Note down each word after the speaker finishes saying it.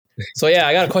So yeah,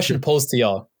 I got a question posed to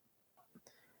y'all.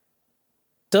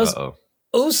 Does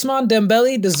Ousmane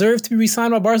Dembele deserve to be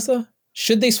re-signed by Barca?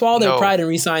 Should they swallow their pride and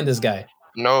re-sign this guy?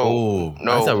 No.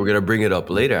 I thought we were gonna bring it up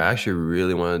later. I actually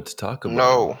really wanted to talk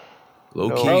about low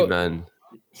key, man.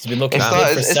 He's been looking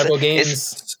good for several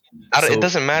games. It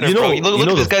doesn't matter, bro. Look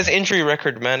at this guy's injury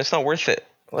record, man. It's not worth it.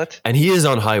 What? And he is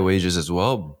on high wages as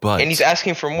well, but he's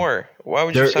asking for more. Why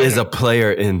would you sign him? There is a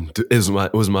player in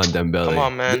Ousmane Dembele. Come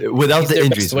on, man. Without the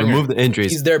injuries, remove the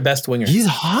injuries. He's their best winger. He's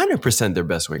 100% their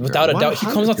best winger. Without a doubt. He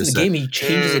comes up to the game, he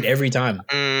changes it every time.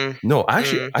 No,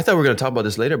 actually, I thought we were going to talk about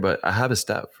this later, but I have a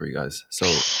stat for you guys. So,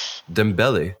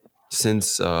 Dembele,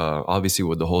 since obviously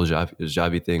with the whole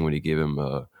Xavi thing, when he gave him,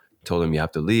 told him you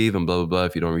have to leave and blah, blah, blah,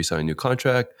 if you don't re-sign a new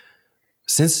contract.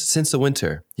 Since the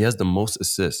winter, he has the most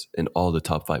assists in all the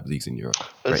top 5 leagues in Europe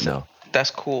right now. That's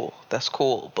cool.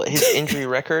 But his injury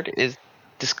record is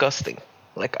disgusting.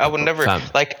 Like, I would never...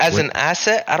 as an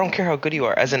asset, I don't care how good you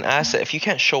are. As an asset, if you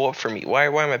can't show up for me, why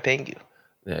am I paying you?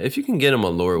 Yeah, if you can get him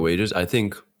on lower wages, I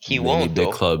think he won't,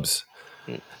 big clubs.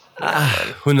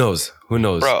 Who knows?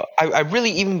 Bro, I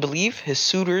really even believe his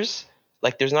suitors,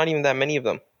 like, there's not even that many of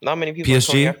them. Not many people.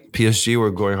 PSG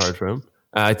were going hard for him.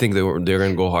 I think they're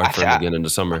going to go hard for him again in the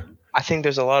summer. I think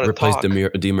there's a lot of talk.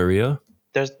 Replace Di Maria.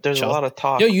 There's a lot of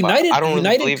talk. Yo,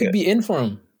 United could be in for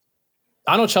him.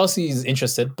 I know Chelsea's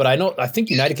interested, but I think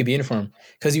United could be in for him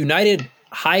because United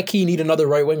high key need another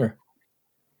right winger.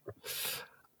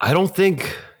 I don't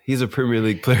think he's a Premier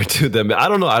League player to them. I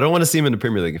don't know. I don't want to see him in the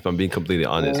Premier League if I'm being completely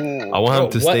honest. I want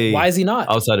him to stay. Why is he not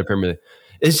outside of Premier League?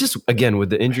 It's just, again, with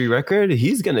the injury record,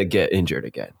 he's going to get injured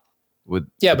again. But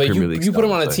you put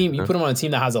him on a team. You put him on a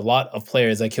team that has a lot of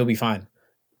players. Like, he'll be fine.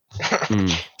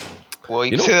 Well,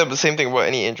 you can say the same thing about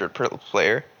any injured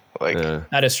player. Like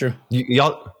that is true.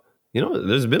 Y'all,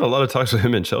 there's been a lot of talks with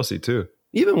him in Chelsea too.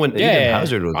 Even when Eden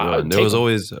Hazard was gone, there was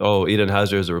always Eden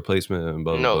Hazard is a replacement and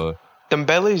blah blah blah.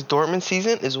 Dembele's Dortmund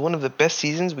season is one of the best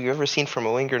seasons we've ever seen from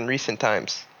a winger in recent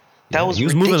times. That was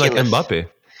ridiculous. Moving like Mbappe.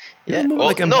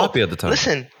 Like Mbappe at the time.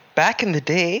 Listen, back in the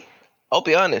day, I'll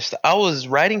be honest, I was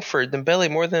riding for Dembele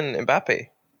more than Mbappe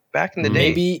back in the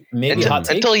day. Maybe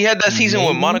until he had that season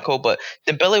with Monaco, but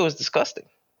Dembele was disgusting.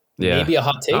 Yeah, maybe a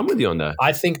hot take. I'm with you on that.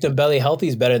 I think Dembele healthy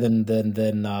is better than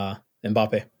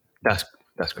Mbappe. That's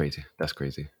crazy.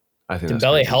 I think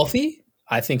Dembele healthy,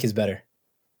 I think is better.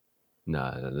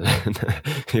 Nah.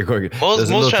 You're going.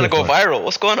 Mo's trying to go viral.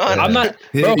 What's going on? I'm not.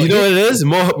 Bro, you know what it is?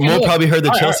 Mo probably heard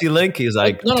the Chelsea link. He's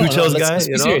like, Tuchel's guy. Let's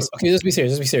be serious. Okay, let's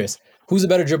be serious. Who's a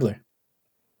better dribbler?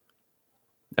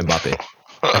 Mbappe.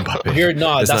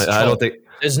 That's I don't think.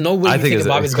 There's no way you think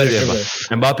Mbappe's a better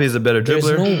dribbler. Mbappe is a better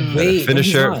dribbler. There's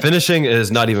no way. Finishing is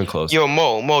not even close. Yo,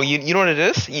 Mo, you know what it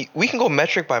is? We can go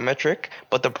metric by metric,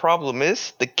 but the problem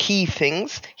is the key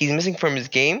things he's missing from his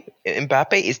game.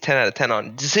 Mbappe is 10 out of 10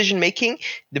 on decision making.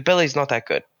 Dembele is not that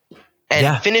good.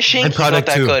 And finishing, he's not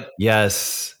that good.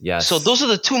 Yes. So those are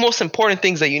the two most important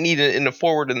things that you need in a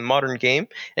forward in the modern game.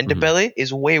 And Dembele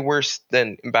is way worse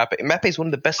than Mbappe. Mbappe is one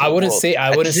of the best. I wouldn't say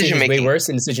he's way worse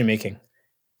in decision making.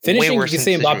 Finishing, you can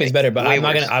say Mbappe is better, but I'm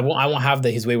not gonna. I won't have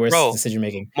his way worse decision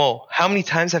making. Mo, how many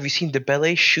times have you seen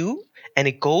Dembele shoot and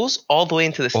it goes all the way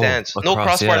into the stands? No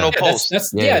crossbar, no post. That's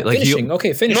finishing.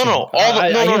 Finishing. No.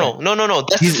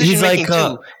 That's decision making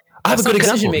too. I have a good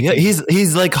example. Yeah,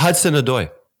 he's like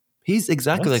Hudson-Odoi. He's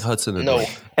exactly like Hudson-Odoi.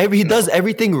 No. He does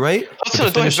everything right.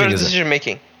 Hudson-Odoi is better decision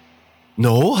making.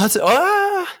 No, Hudson.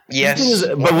 Yes,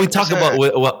 but we talk about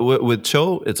with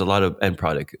Cho. It's a lot of end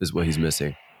product is what he's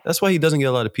missing. That's why he doesn't get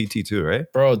a lot of PT too, right?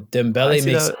 Bro, Dembele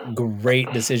makes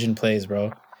great decision plays,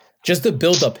 bro. Just the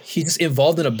build-up. He's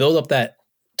involved in a build-up that,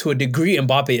 to a degree,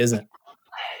 Mbappe isn't.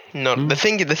 No, the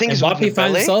thing is, Mbappe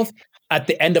finds himself at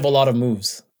the end of a lot of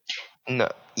moves. No,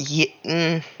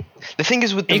 the thing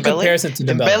is with Dembele, in comparison to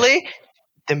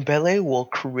Dembele will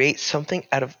create something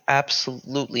out of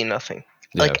absolutely nothing.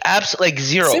 Yeah. Like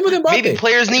zero. Same with Mbappe. Maybe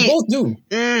players need. They both do.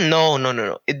 No.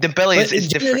 Dembele is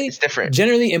different. It's different.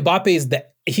 Generally, Mbappe is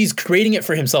he's creating it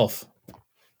for himself.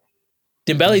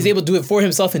 Dembele is able to do it for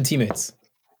himself and teammates.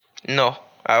 No,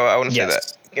 I wouldn't say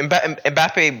that.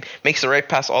 Mbappe makes the right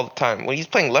pass all the time when he's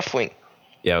playing left wing.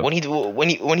 Yeah. When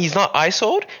he's not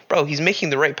ISO'd, bro, he's making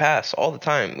the right pass all the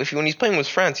time. When he's playing with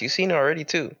France, you've seen it already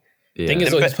too. Yeah. Thing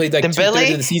is, he's played like Dembele,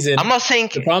 2/3 of the season. I'm not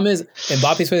saying the problem is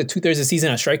Mbappe's played 2/3 of the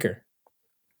season as striker.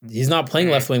 He's not playing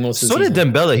left wing most of the season. So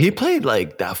did Dembele. He played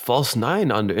like that false 9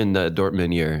 in the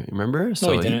Dortmund year. Remember?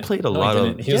 So he played a lot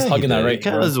of. He was hugging that right.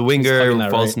 Kind of as a winger,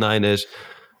 false 9-ish.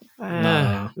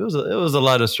 No. It was a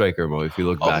lot of striker mode if you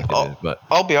look back at it. But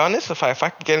I'll be honest, if I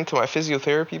could get into my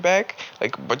physiotherapy bag,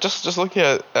 but just looking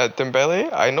at Dembele,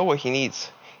 I know what he needs.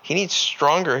 He needs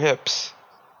stronger hips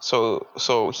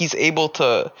So he's able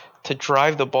to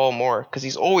drive the ball more because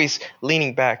he's always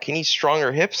leaning back. He needs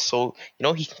stronger hips, so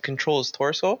he can control his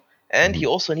torso, and he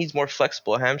also needs more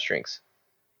flexible hamstrings.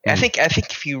 I think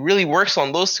if he really works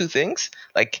on those two things,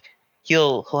 like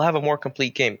he'll have a more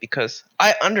complete game. Because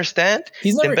I understand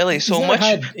Dembele so much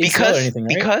because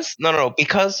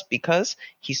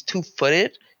he's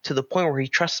 2-footed to the point where he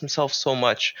trusts himself so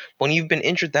much. When you've been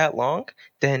injured that long,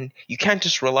 then you can't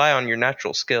just rely on your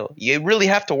natural skill. You really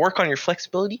have to work on your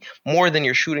flexibility more than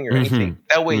your shooting or anything.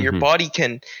 That way your body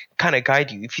can kind of guide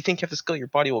you. If you think you have the skill, your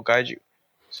body will guide you.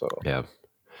 So yeah.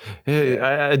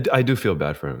 I do feel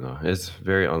bad for him though. It's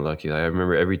very unlucky. I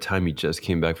remember every time he just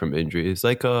came back from injury. It's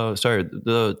like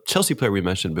the Chelsea player we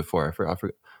mentioned before. I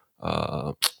forgot.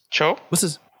 Cho?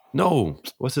 What's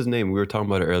his name? We were talking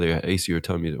about it earlier. Ace, you were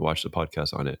telling me to watch the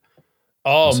podcast on it.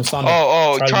 Oh,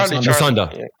 Musonda. Charlie.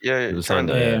 Musonda. Yeah.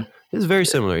 Musonda. It's very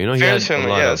similar. Very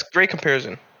similar. Yeah, it's a great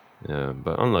comparison. Yeah,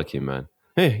 but unlucky, man.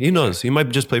 Hey, he knows. He might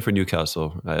just play for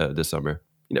Newcastle this summer.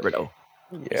 You never know.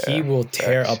 Yeah, he will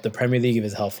tear up the Premier League if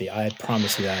he's healthy. I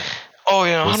promise you that. Oh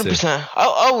yeah, 100%. I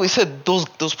always said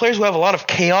those players who have a lot of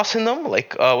chaos in them,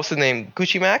 like what's his name,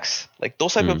 Gucci Max, like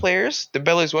those type of players.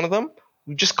 Dembele is one of them.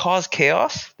 Who just cause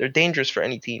chaos. They're dangerous for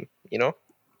any team,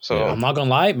 So I'm not gonna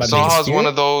lie, Zaha's one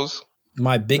of those.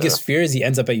 My biggest fear is he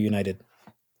ends up at United.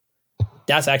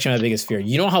 That's actually my biggest fear.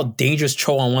 You know how dangerous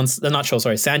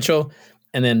Sancho,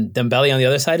 and then Dembele on the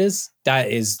other side is. That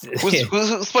is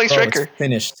who's playing striker? It's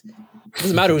finished.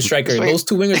 Doesn't matter who's striker. Those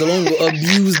two wingers alone will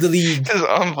abuse the league. This is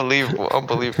unbelievable.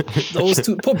 Those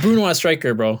two. Put Bruno as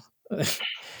striker, bro.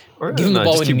 Give him the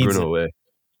ball when he needs Bruno it.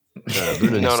 Away.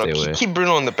 Bruno keep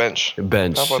Bruno on the bench. How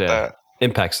about that?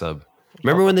 Impact sub.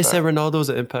 Remember when they said Ronaldo's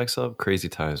an impact sub? Crazy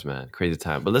times, man. Crazy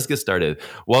time. But let's get started.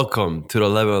 Welcome to the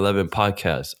 1111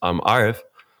 podcast. I'm Arif.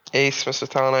 Ace, Mr.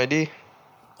 Talent ID.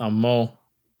 I'm Mo.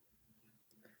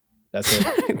 That's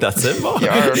it. That's it, Mo?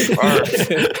 Yeah, Arif.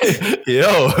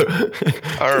 Yo.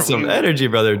 Arif, some energy,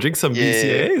 brother. Drink some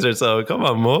BCAAs or so. Come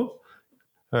on, Mo.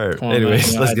 All right.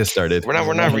 Anyways, let's get started.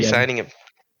 We're not re-signing him.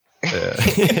 Yeah.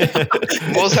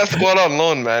 Most has to go out on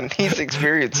loan, man. He's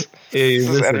experienced. Hey,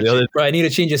 listen, bro, I need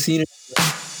to change the scenery.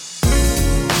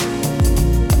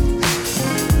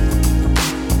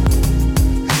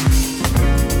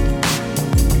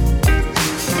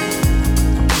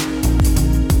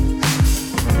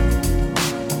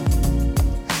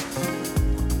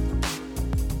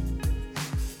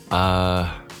 A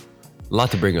lot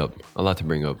to bring up.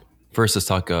 First, let's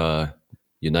talk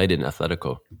United and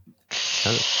Atletico.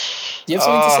 Do you have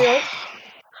something to say, Alex?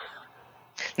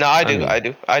 No, I do. No.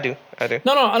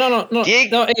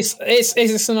 Ace,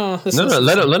 no. Listen,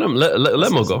 let him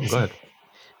go. Go ahead.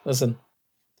 Listen,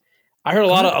 I heard a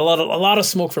lot of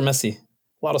smoke for Messi. A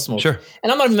lot of smoke. Sure.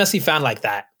 And I'm not a Messi fan like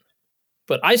that,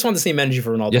 but I just want the same energy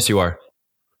for Ronaldo. Yes, you are.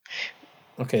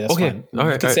 Okay, that's fine. All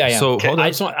right. Say I am. So hold on. I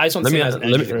just want the same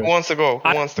energy for Who wants to go?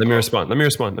 Let me respond. All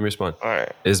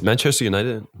right. Is Manchester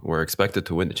United were expected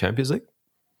to win the Champions League?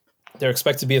 They're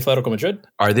expected to be Atletico Madrid.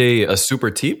 Are they a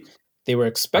super team? They were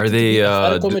expected to be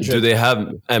Atletico Madrid. Do they have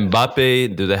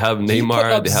Mbappe? Do they have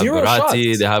Neymar? They have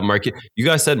Verratti? They have Marquinhos? You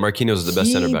guys said Marquinhos is the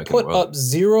best center back in the world. He put up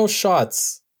 0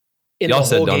 shots in the whole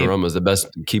game. Y'all said Donnarumma is the best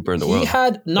keeper in the world. He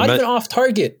had not even off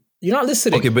target. You're not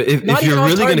listening. Okay, but if you're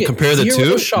really going to compare the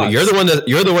two, you're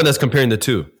the one that's comparing the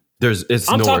two.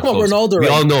 I'm talking about Ronaldo. We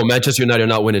all know Manchester United are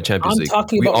not winning Champions League. I'm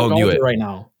talking about Ronaldo right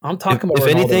now. I'm talking about. If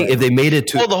anything, if they made it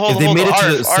to the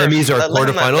semis or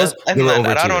quarterfinals, they were over.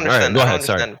 I don't understand. Go ahead.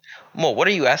 Sorry, Mo. What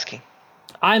are you asking?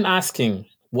 I'm asking.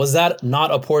 Was that not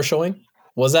a poor showing?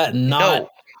 Was that not? No.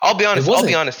 I'll be honest. No,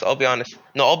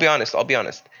 I'll be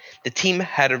honest. The team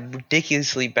had a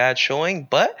ridiculously bad showing,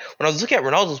 but when I was looking at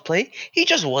Ronaldo's play, he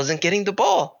just wasn't getting the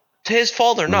ball. To his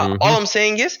fault or not. All I'm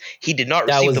saying is he did not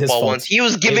receive the ball once. He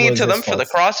was giving it to them for the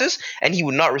crosses, and he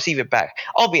would not receive it back.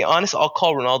 I'll be honest. I'll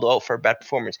call Ronaldo out for a bad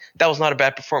performance. That was not a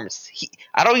bad performance.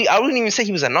 I wouldn't even say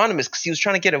he was anonymous because he was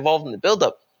trying to get involved in the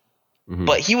build-up.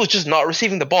 But he was just not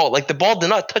receiving the ball. Like the ball did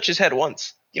not touch his head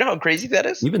once. You know how crazy that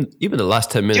is? Even the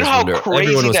last 10 minutes when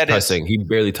everyone was pressing, he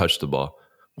barely touched the ball.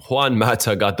 Juan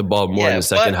Mata got the ball more in the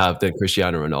second half than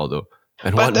Cristiano Ronaldo.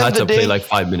 And Juan Mata played like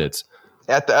 5 minutes.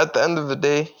 At the end of the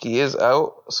day, he is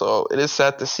out. So it is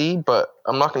sad to see, but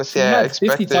I'm not going to say I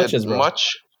expected much.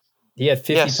 He had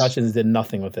 50 touches and did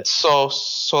nothing with it. So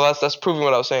that's proving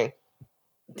what I was saying.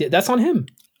 That's on him.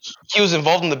 He was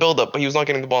involved in the build-up, but he was not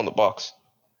getting the ball in the box.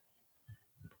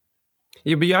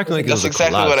 Yeah, but you're acting like that's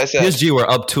exactly what I said. PSG were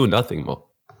up 2-0, Mo.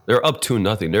 They're up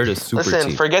 2-0. They're just super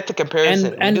team. Forget the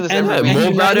comparison.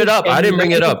 Mo brought it up. I didn't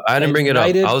bring it up. I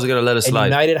was going to let it slide.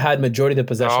 United had majority of the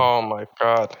possession. Oh, my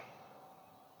God.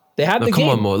 They had No, the come game.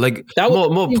 on, Mo. Like, That was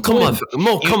Mo, the come on, game.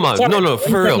 Mo, come on. Sorry, No,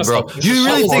 for real, bro. myself. You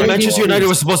really think Sorry, Manchester sorry. United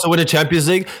was supposed to win a Champions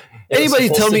League? They were Anybody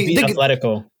supposed tell to me beat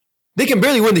Atletico. they can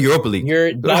barely win the Europa League?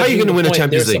 You're How are you going to win a point.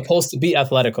 Champions They're League? supposed to beat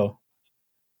Atletico.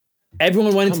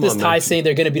 Everyone went into Come this on, tie man. saying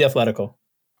they're going to beat Atletico.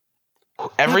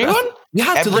 Everyone? You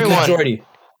have to look Everyone. at Majority.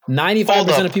 95% Hold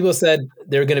up. of people said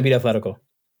they were going to beat Atletico.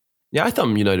 Yeah, I thought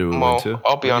United would Mo, win too.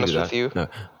 I'll be I'll honest give with that.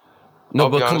 you. No, I'll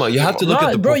be but come honest on. with You you, have to Mo. look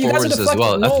at the bro, you guys are performance as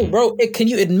deflecting. well. No, bro, can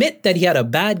you admit that he had a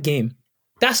bad game?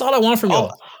 That's all I want from y'all.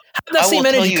 Have that I same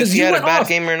will tell energy you if because he you had a went bad off.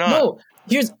 game or not. No,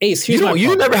 here's Ace. Here's my You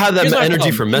problem. never had that Here's my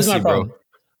energy problem. for Here's my Messi, bro. problem.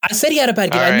 I said he had a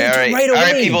bad game. All I right, admitted all it right, right all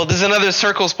away. right, people. This is another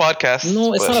Circles podcast.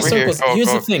 No, it's but not a we're here. circles. Go, Here's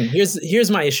go. the thing. Here's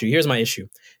my issue. Here's my issue.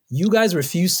 You guys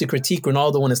refuse to critique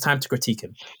Ronaldo when it's time to critique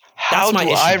him. How my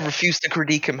do issue. I refuse to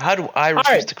critique him? How do I refuse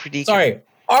Alright, to critique him? Sorry.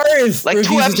 Arif Like 2 refuses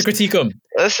to episodes- critique him.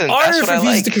 Listen, that's Arif what I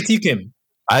refuses like. to critique him.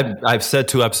 I've said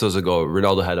 2 episodes ago,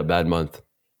 Ronaldo had a bad month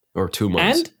or 2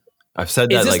 months. And I've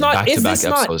said is that this like not? back Is to back this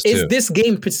not? episodes Is too. this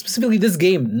game specifically this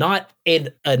game not a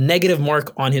negative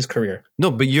mark on his career?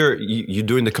 No, but you're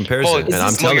doing the comparison, Mo, and I'm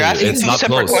this- telling you're you, asking it's two not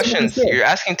separate close. questions. What is it? You're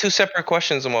asking 2 separate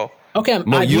questions, Mo. Okay,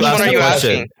 Mo, you Which asked one are the you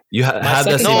question. asking? You have that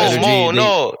second same No, energy. Mo,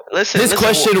 no. Listen. His listen,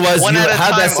 question was, one you at a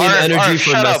have that time. same energy for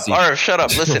shut Messi. Up, Arif, shut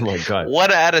up. Listen. Oh my God.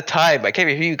 One at a time. I can't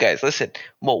even hear you guys. Listen,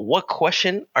 Mo. What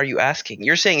question are you asking?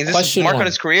 You're saying is this Question a mark one. on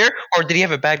his career, or did he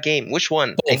have a bad game? Which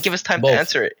one? Both. And give us time Both. to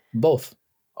answer it. Both.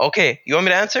 Okay, you want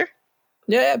me to answer?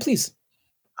 Yeah, please.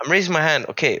 I'm raising my hand.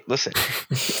 Okay, listen.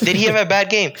 Did he have a bad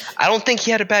game? I don't think he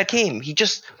had a bad game. He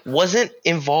just wasn't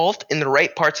involved in the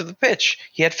right parts of the pitch.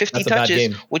 He had 50 That's a bad touches,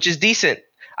 game. which is decent.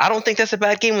 I don't think that's a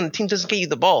bad game when the team doesn't get you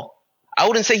the ball. I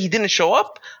wouldn't say he didn't show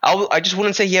up. I just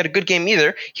wouldn't say he had a good game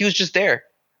either. He was just there.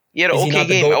 He had an Is he okay not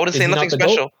the game. GOAT? I wouldn't Is say he not nothing the GOAT?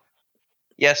 special.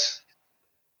 Yes.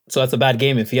 So that's a bad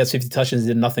game. If he has 50 touches and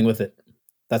did nothing with it,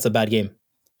 that's a bad game.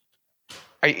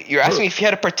 You're asking me if he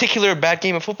had a particular bad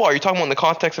game of football? Or are you talking about in the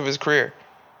context of his career?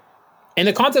 In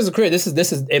the context of career, this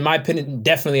is in my opinion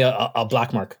definitely a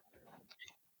black mark.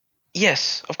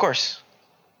 Yes, of course.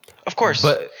 Of course.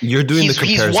 But you're doing the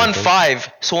comparison. He's won thing.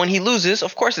 5, so when he loses,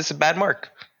 of course, it's a bad mark.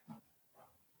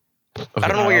 I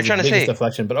don't know what you're trying to Biggest say.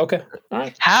 deflection, but okay. All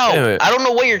right. How? Anyway. I don't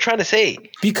know what you're trying to say.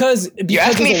 Because You're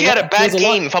asking me there's if he had a lot- bad there's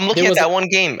lot- game. If I'm looking there at was that one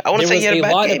game, I wouldn't there say he was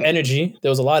had a a lot bad of game. energy. There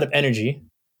was a lot of energy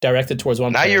directed towards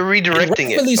one Now player. you're redirecting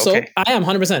And it. rightfully so. Okay. I am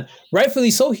 100%.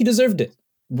 Rightfully so. He deserved it.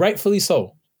 Rightfully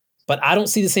so. But I don't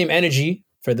see the same energy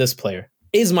for this player.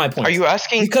 Is my point. Are you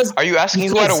asking? Because- Are you asking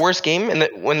who had a because- worse game and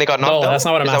when they got knocked No, out? that's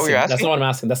not what I'm Is that asking. what you're That's asking? not what I'm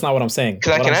asking. That's not what I'm saying.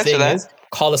 'Cause I What can I'm answer saying that. is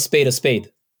call a spade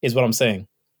is what I'm saying.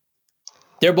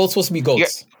 They're both supposed to be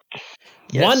goats.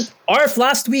 Yes. One, Arf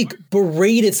last week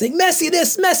berated saying Messi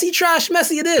this, Messi trash,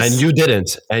 Messi this. And you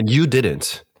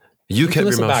didn't. You can kept your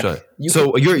listen mouth back. shut. You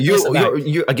So can listen back.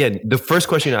 you're again. The first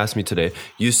question you asked me today,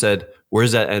 you said,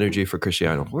 "Where's that energy for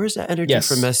Cristiano? Where's that energy Yes.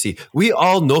 for Messi?" We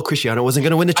all know Cristiano wasn't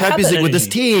going to win the I had Champions that League with this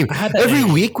energy. team. I had that Every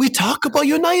energy. week we talk about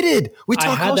United. We I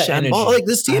talk had how that shambolic energy. like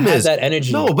this team I had is. that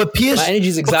energy. No, but PSG. My energy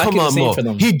is exactly come the on, same Mo. for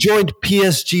them. He joined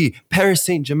PSG, Paris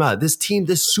Saint-Germain. This team,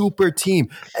 this super team,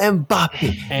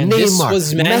 Mbappe, And Neymar, this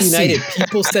was Man Messi. United.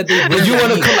 People said they But win you the want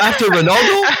to league. come after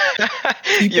Ronaldo?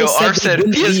 People Yo, said Arf they said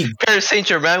win the league. Paris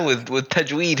Saint-Germain with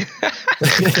Tajweed.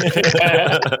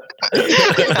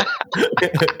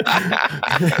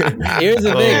 Here's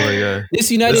the Oh thing. my god!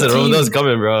 This United Listen, team, Ronaldo's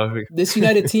coming, bro. this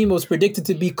United team was predicted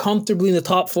to be comfortably in the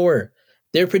top 4.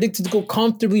 They're predicted to go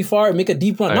comfortably far and make a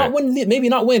deep run. All Not win, maybe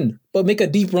not win, but make a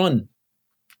deep run.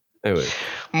 Anyway,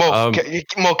 Mo,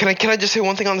 can I just say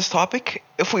one thing on this topic?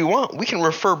 If we want, we can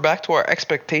refer back to our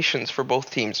expectations for both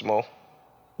teams, Mo.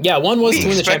 Yeah, one was to We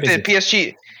win the Champions expected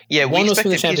League. PSG. Yeah, One we was to win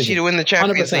the expected Champions PSG to League. win the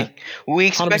Champions 100%. League. We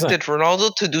expected 100%.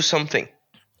 Ronaldo to do something.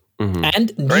 mhm.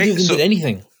 And neither Right, of them so- did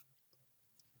anything.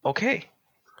 Okay.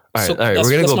 all right, So all right. that's-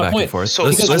 We're gonna that's go my back point. and forth. So,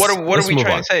 Let's- what let's- are let's we move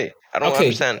trying on. to say? I don't Okay.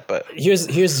 understand, but Here's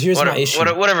my issue.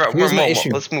 whatever. Here's my Mo, issue.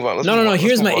 Let's move on. Let's No, move on.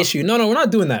 here's Let's my move on. issue. No, we're not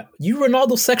doing that. You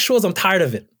Ronaldo sexuals, I'm tired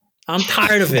of it. I'm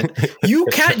tired of it. You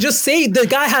can't just say the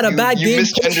guy had a You- bad you game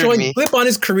misgendered showing me. blip on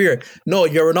his career. No,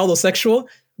 you're Ronaldo sexual.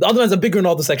 The other one's a big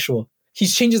Ronaldo sexual.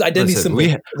 He's changed his identity Listen,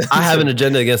 symbol. I have an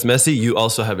agenda against Messi. You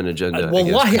also have an agenda.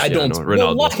 Wallahi, against I don't. Cristiano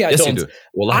Ronaldo. Wallahi, I yes, don't. you do.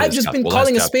 Wallahi, I've it's just cap. been Wallahi,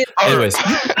 calling a it's cap. spade. Anyways,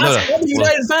 Ask no, all the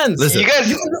United fans. listen. You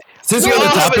guys, Since we we're on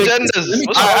all the have topic, agendas. Let me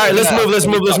What's talk. wrong all right, with let's that? move.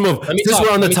 Let's move. Let me Since talk.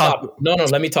 we're on the Let me top, talk. No,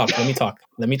 let me talk.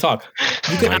 Let me talk.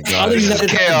 You can my ask God. other This is United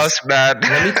Chaos, fans. man.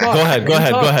 Let me talk. Go ahead, go Let me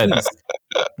ahead, talk, go ahead. please.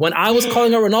 When I was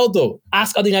calling out Ronaldo,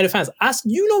 ask other United fans. Ask,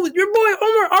 your boy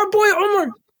Omar, our boy Omar.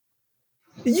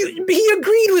 He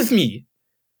agreed with me.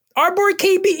 Our boy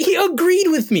KB, he agreed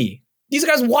with me. These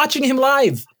guys watching him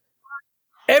live.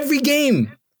 Every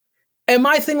game. And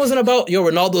my thing wasn't about,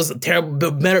 Ronaldo's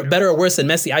terrible, better or worse than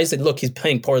Messi. I just said, look, he's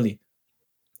playing poorly.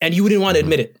 And you didn't want to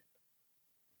admit it.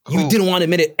 You didn't want to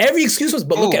admit it. Every excuse was,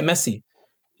 but look at Messi.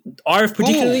 RF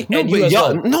particularly, and you as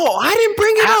well. No, I didn't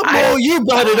bring it up, Mo. You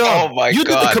brought it up. Oh my you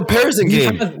God, did the comparison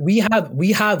game.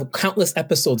 We have countless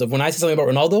episodes of when I say something about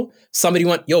Ronaldo, somebody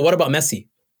went, yo, what about Messi?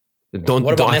 Don't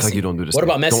act like you don't do the same. What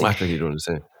about Messi? Don't act like you don't do the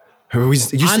same. I'm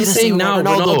saying now,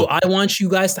 Ronaldo, I want you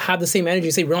guys to have the same energy.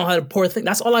 Say Ronaldo had a poor thing.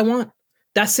 That's all I want.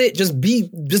 That's it. Just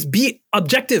be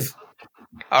objective.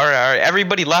 All right.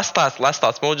 Everybody, last thoughts.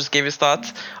 Mo just gave his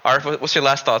thoughts. Arif, what's your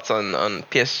last thoughts on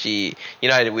PSG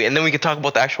United? And then we can talk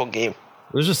about the actual game.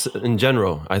 It was just in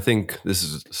general. I think this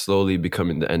is slowly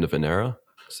becoming the end of an era,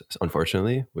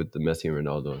 unfortunately, with the Messi and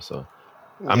Ronaldo. So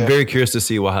I'm very curious to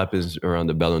see what happens around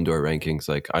the Ballon d'Or rankings.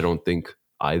 Like, I don't think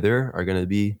either are going to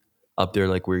be up there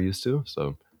like we're used to.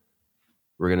 So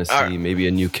we're going to see maybe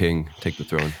a new king take the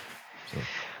throne. So.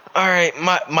 All right.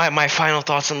 My final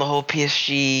thoughts on the whole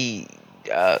PSG,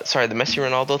 the Messi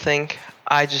Ronaldo thing.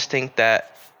 I just think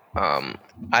that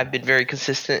I've been very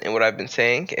consistent in what I've been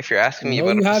saying. If you're asking me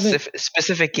about a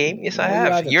specific game, yes, I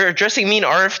have. You're addressing me and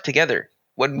Arif together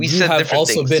when we said different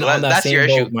things. You have also been on that same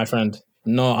boat, my friend.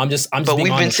 No, I'm just. But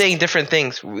we've been saying different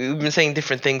things. We've been saying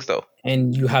different things, though.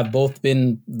 And you have both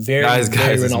been very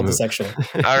Ronaldo sexual.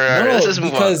 All right, let's just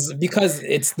move on. Because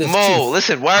it's the Mo, truth.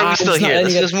 Listen, why are we still here?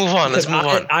 Let's just move on. Let's move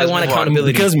on. I want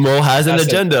accountability. Because Mo has an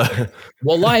agenda.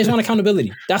 Well, I just want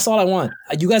accountability. That's all I want.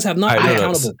 You guys have not been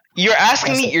accountable. You're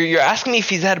asking me. You're asking me if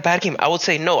he's had a bad game. I would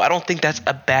say no. I don't think that's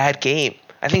a bad game.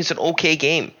 I think it's an okay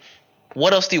game.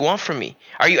 What else do you want from me?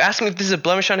 Are you asking me if this is a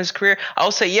blemish on his career?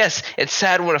 I'll say yes. It's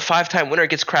sad when a 5-time winner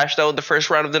gets crashed out in the first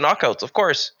round of the knockouts. Of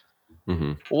course.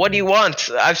 Mm-hmm. What do you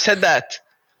want? I've said that.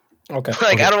 Okay.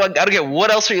 I don't get. What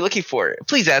else are you looking for?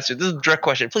 Please answer. This is a direct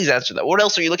question. Please answer that. What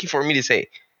else are you looking for me to say?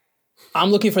 I'm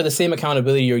looking for the same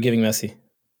accountability you're giving Messi.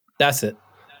 That's it.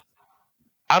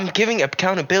 I'm giving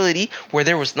accountability where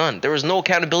there was none. There was no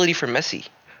accountability for Messi.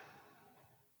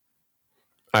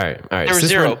 All right. There was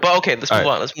zero, but okay, let's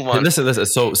move on. Listen.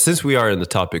 So since we are in the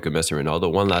topic of Messi and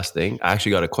Ronaldo, one last thing. I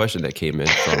actually got a question that came in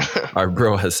from our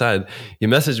bro Hassan. He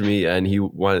messaged me and he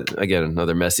wanted, again,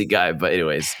 another Messi guy. But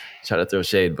anyways, trying to throw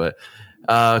shade. But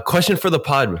question for the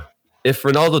pod. If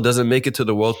Ronaldo doesn't make it to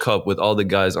the World Cup with all the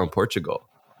guys on Portugal,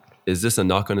 is this a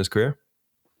knock on his career?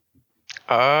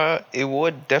 It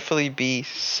would definitely be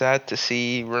sad to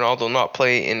see Ronaldo not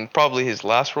play in probably his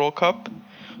last World Cup.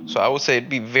 So I would say it'd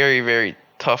be very, very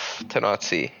tough to not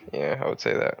see. Yeah, I would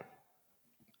say that.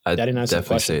 I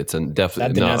definitely say it's definitely.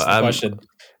 That didn't answer the question.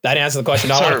 That didn't answer the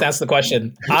question. I want to answer the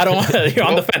question. I don't want. You're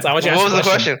on the fence. I want you to answer the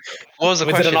question. What was the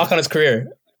question? Was it a knock on his career?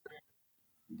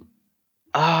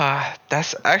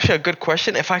 That's actually a good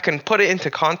question. If I can put it into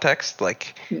context,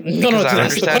 like no, I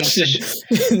understand.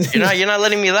 You're not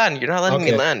letting me land. You're not letting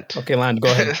me land. Okay, land. Go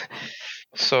ahead.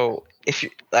 So if you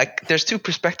like, there's two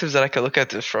perspectives that I could look at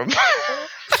this from.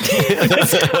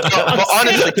 But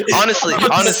honestly,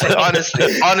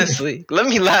 let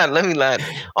me land.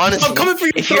 Honestly, I'm coming for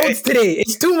your throats today.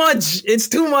 It's too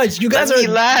much. You guys are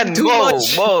land. Too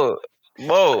much.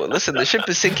 Whoa. Listen, the ship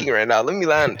is sinking right now. Let me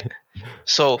land.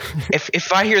 So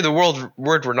if I hear the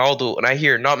word Ronaldo and I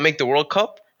hear not make the World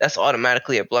Cup, that's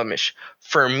automatically a blemish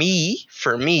for me.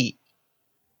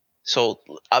 So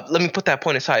let me put that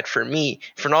point aside. For me,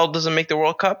 if Ronaldo doesn't make the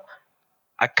World Cup,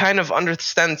 I kind of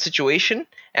understand the situation,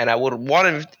 and I would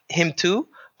want him to,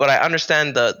 but I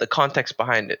understand the context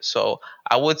behind it. So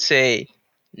I would say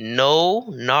no,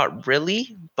 not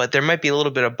really, but there might be a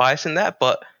little bit of bias in that.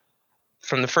 But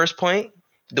from the first point,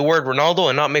 the word Ronaldo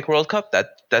and not make World Cup,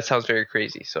 that sounds very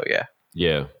crazy. So yeah.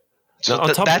 Yeah. So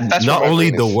that's not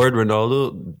only the word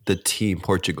Ronaldo, the team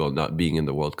Portugal not being in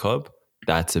the World Cup,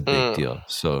 that's a big deal.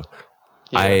 So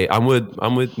yeah. I'm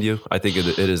with you. I think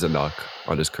it is a knock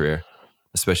on his career,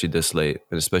 especially this late,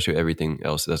 and especially everything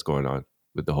else that's going on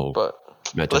with the whole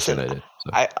Manchester United.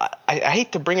 So. I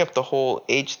hate to bring up the whole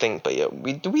age thing, but yeah,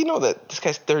 we know that this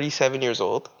guy's 37 years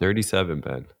old? 37,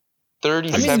 Ben.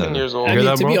 37 years old. I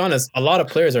mean, to be honest, a lot of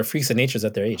players are freaks of natures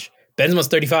at their age. Benzema's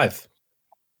 35.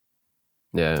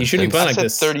 Yeah. He shouldn't be playing like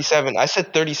this. 37. I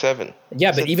said 37.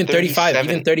 Yeah, but even 35,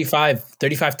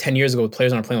 10 years ago,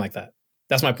 players aren't playing like that.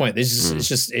 That's my point.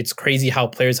 It's crazy how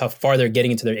far they're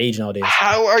getting into their age nowadays.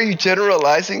 How are you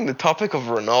generalizing the topic of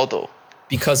Ronaldo?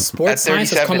 Because sports science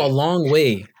has come a long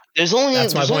way. There's only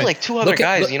like two other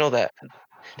guys, you know that.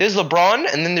 There's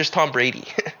LeBron and then there's Tom Brady,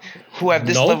 who have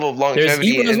this level of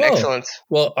longevity and excellence.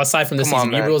 Well, aside from this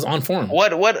season, Ibra was on form.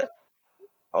 What?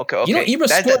 Okay. You know, Ibra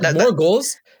scored more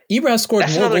goals. Ibra has scored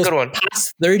more goals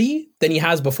past 30 than he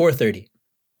has before 30.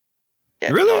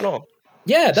 Yeah, really? No.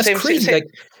 Yeah, that's crazy.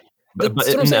 But That's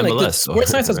what I'm in saying. Like the MLS,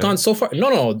 sports science has right? gone so far.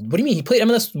 No. What do you mean? He played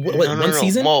MLS one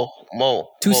season? Mo,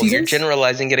 Two You're seasons?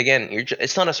 generalizing it again.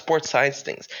 It's not a sports science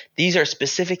thing. These are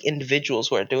specific individuals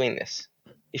who are doing this.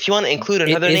 If you want to include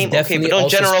another It is name, okay, but definitely don't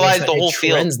also sports generalize science. the whole It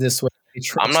field. trends this way. I'm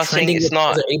It's not saying trending it's with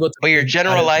not, players that are able to but you're play at a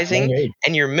generalizing younger age.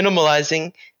 and you're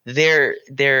minimalizing their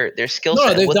skill No,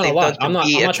 set, they've what done a they've lot. done I'm to not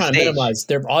be at the trying to stage. minimize.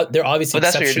 They're obviously But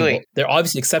that's what you're exceptional. doing. They're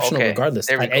obviously exceptional Okay, regardless.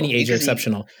 there we At any go. age, they're Because you-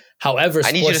 exceptional. However,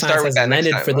 I need you to sports start science with has that next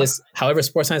lended time, for huh? this. However,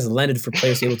 sports science has lended for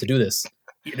players to be able to do this,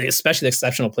 especially the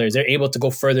exceptional players. They're able to go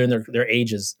further in their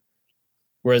ages,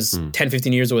 whereas 10,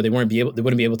 15 years ago they wouldn't be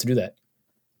able to do that.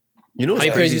 You know, How many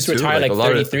what's players crazy used to too? retire like a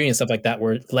lot of- 33 and stuff like that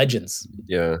were legends.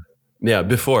 Yeah,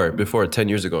 before 10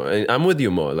 years ago. And I'm with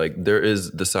you, Mo. Like, there is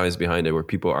the science behind it where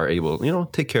people are able,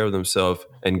 take care of themselves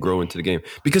and grow into the game.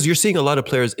 Because you're seeing a lot of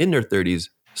players in their 30s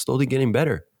slowly getting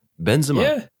better. Benzema,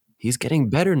 Yeah. he's getting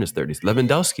better in his 30s.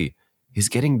 Lewandowski, he's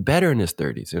getting better in his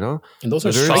 30s, And those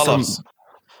are there is Salah. some-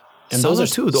 And those Salah are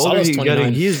too. The older Salah's he's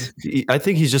getting, 29. I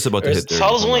think he's just about to hit 30.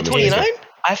 Salah's only if I'm not mistaken. 29?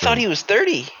 I thought he was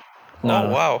 30. No.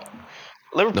 Wow.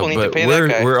 Liverpool No, need to but pay that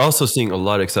guy. we're also seeing a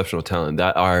lot of exceptional talent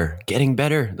that are getting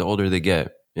better the older they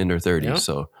get in their 30s. Yeah.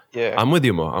 So Yeah. I'm with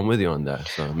you, Mo. I'm with you on that.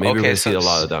 So maybe we're Okay, going to see so- a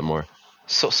lot of that more.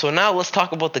 So now let's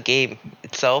talk about the game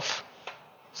itself.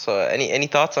 So any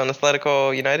thoughts on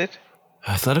Atletico United?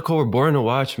 Atletico were boring to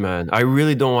watch, man. I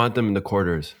really don't want them in the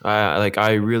quarters.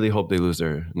 I really hope they lose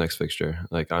their next fixture.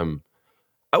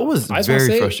 I was I just wanna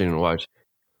very say- frustrating to watch.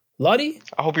 I Lottie,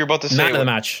 hope you're about to say man of the one.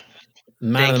 match.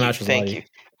 Man of the match was Thank Lottie. you.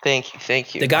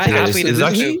 Thank you. The guy I'm happy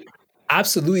to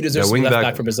absolutely deserves to be wing left back-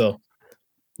 back for Brazil.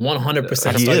 100% He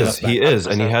starting is, left back. he is,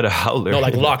 and he had a howler. No,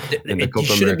 like locked. in the He Copa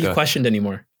shouldn't be America. questioned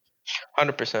anymore.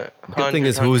 100%. Good thing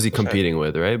is, who is he 100%. competing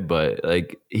with, right? But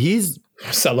he's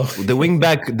Marcelo. the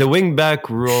wing back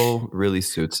role really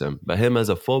suits him. But him as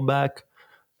a fullback,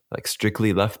 like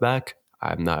strictly left back,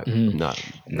 I'm not really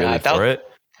that for was- it.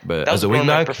 But that was as a a wing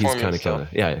grown-man back, he's kind performance, of killing it.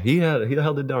 Yeah, he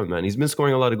held it down, man. He's been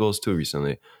scoring a lot of goals too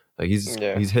recently. Like he's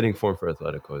hitting form for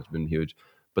Atletico. It's been huge.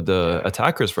 But the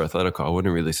attackers for Atletico, I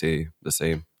wouldn't really say the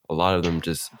same. A lot of them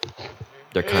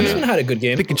they're kind Griezmann of had a good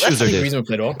game. pick and I choose their think days. Griezmann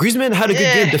played well. Griezmann had a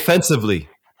good game defensively.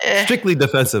 Eh. Strictly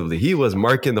defensively. He was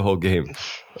marking the whole game.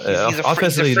 He's a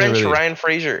Offensively, he French didn't really. Ryan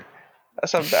Fraser.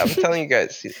 That's what I'm telling you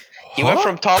guys. He went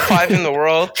from top 5 in the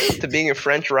world to being a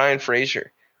French Ryan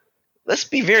Fraser. Let's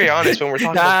be very honest when we're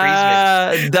talking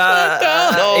about Griezmann.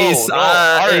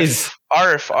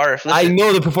 Arif. I Listen,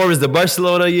 know the performance the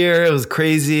Barcelona year. It was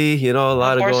crazy. A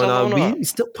lot of going on. Barcelona. But he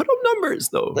still put up numbers,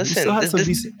 though. He still had listen. some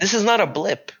decent. This is not a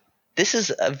blip. This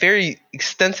is a very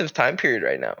extensive time period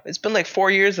right now. It's been like 4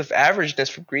 years of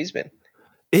averageness for Griezmann.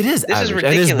 It is This is average,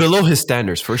 and it's ridiculous. below his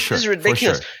standards for sure. This is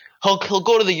ridiculous. For sure. He'll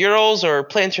go to the Euros or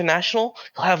play international.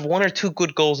 He'll have 1 or 2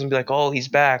 good goals and be like, "Oh, he's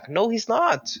back." No, he's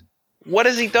not. What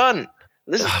has he done?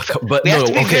 Listen, But we have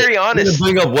to be very I'm honest.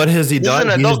 gonna bring up what has he This is done.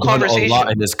 an He's adult done a conversation.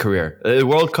 lot in his career. The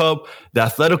World Cup, the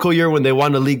Atletico year when they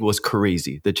won the league was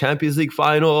crazy. The Champions League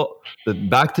final, the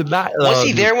back-to-back. Was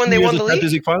he there when they won the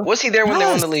Champions league? final? Was he there when they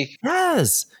won the league?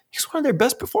 Yes, he's one of their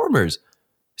best performers.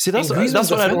 See, that's In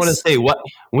Griezmann's what I don't want to defense- say.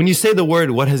 When you say the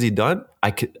word, what has he done?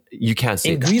 You can't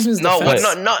say In that. Griezmann's No, defense,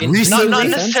 not in recently- not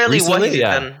Griezmann's necessarily defense- what he's Recently,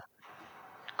 yeah. done.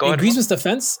 Go in ahead. Griezmann's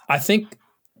defense, I think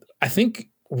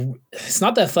it's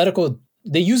not the Atletico.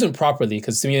 They use him properly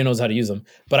because Simeone knows how to use him.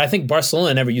 But I think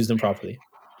Barcelona never used him properly.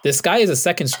 This guy is a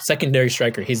secondary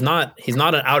striker. He's not an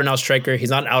out and out striker. He's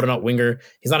not an out and out winger.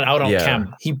 He's not an out and out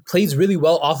cam. He plays really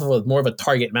well off of more of a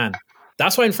target man.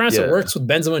 That's why in France it works with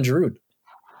Benzema and Giroud.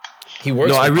 He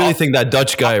works. No, I with really off- think that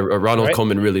Dutch guy, Ronald Right?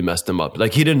 Koeman, really messed him up.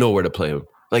 Like, he didn't know where to play him.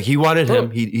 Like, he wanted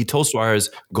him. He told Suarez,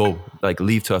 go,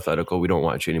 leave to Atletico. We don't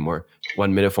want you anymore.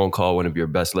 1 minute phone call, one of your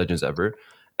best legends ever.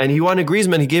 And he wanted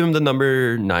Griezmann. He gave him the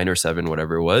number 9 or 7,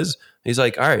 whatever it was. He's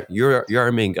like, all right, you're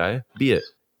our main guy. Be it.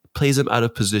 Plays him out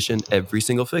of position every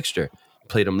single fixture.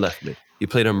 Played him left mid. You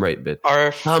played him right mid.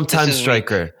 Sometimes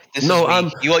striker. This is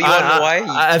weak. You wanna know why?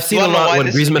 I've seen You a wanna know lot why what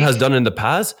this is Griezmann weak? has done in the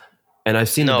past. And I've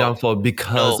seen the No. downfall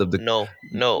because of the... No.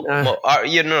 Nah.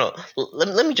 No.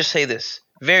 Let me just say this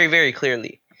very, very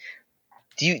clearly.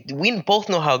 We both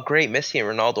know how great Messi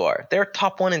and Ronaldo are. They're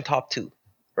top 1 and top 2,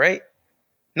 right?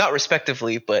 Not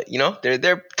respectively, but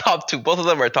they're top 2. Both of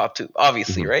them are top 2,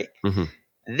 obviously, right? Mhm.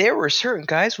 There were certain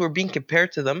guys who were being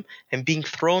compared to them and being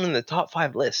thrown in the top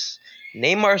 5 lists.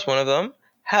 Neymar's one of them,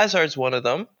 Hazard's one of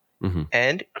them, Mhm.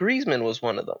 and Griezmann was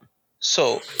one of them.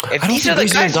 So if I don't these are think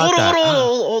the Griezmann guys, got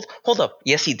that. hold up.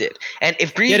 Yes, he did. And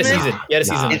if He had a Griezmann,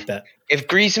 season like that. if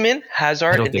Griezmann, I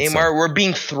Hazard, don't and think Neymar so. were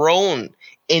being thrown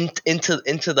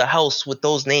into the house with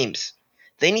those names,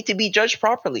 they need to be judged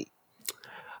properly.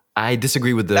 I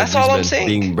disagree with the That's all I'm Griezmann saying.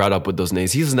 being brought up with those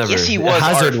names. He's never. Yes, he was,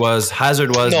 Hazard Arf. was.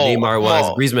 Neymar was.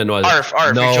 No. Griezmann was. Arf,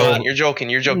 No. you're joking.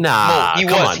 Nah, no, he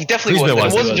come was. on. He definitely Griezmann was.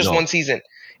 was. It wasn't just No. one season.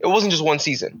 It wasn't just one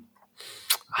season.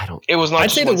 I don't. It was not I'd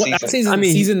just say one I'd season. say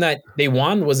the season that they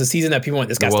won was the season that people went,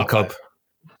 this The guy's World top Cup. five.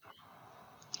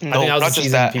 No, I think that was not the just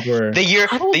season that. people were. The year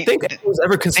I don't think it was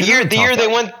ever the considered.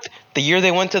 year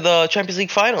they went to the Champions League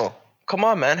final. Come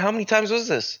on, man. How many times was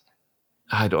this?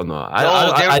 I don't know.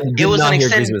 It was an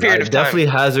extended period of time. Definitely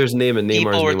Hazard's name and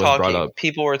Neymar's name was brought up.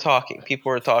 People were talking.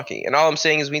 And all I'm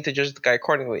saying is we need to judge the guy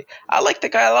accordingly. I like the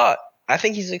guy a lot. I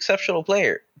think he's an exceptional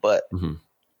player. But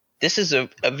this is a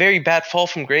very bad fall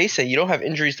from grace, and you don't have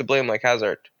injuries to blame like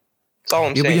Hazard. That's all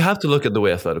I'm saying. But you have to look at the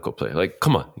way Atletico play. Like,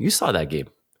 come on. You saw that game.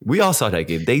 We all saw that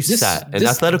game. They sat. And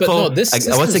Atletico,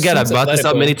 once again, I've brought this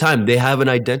up many times. They have an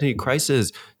identity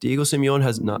crisis. Diego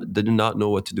Simeone did not know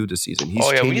what to do this season. He's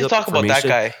we need to talk about that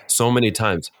guy. So many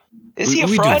times. Is he a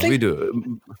fraud? We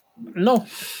do. No.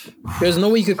 There's no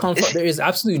way you could call him fraud. There is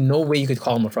absolutely no way you could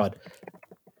call him a fraud.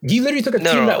 He literally took a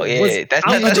team that was...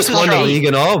 That's just won the league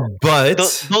and all, but...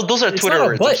 Those are Twitter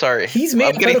words. I'm sorry.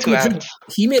 I'm getting too Madrid.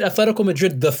 He made Atletico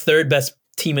Madrid the third best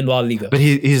team in La Liga. But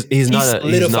he's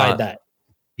solidified that.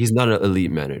 He's not an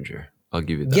elite manager. I'll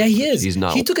give you that. Yeah, he is. He's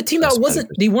not. He took a team that wasn't.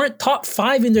 They weren't top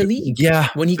 5 in their league. Yeah,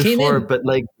 when he came in, but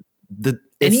like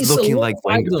it's looking like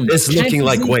Wenger. It's looking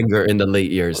like Wenger in the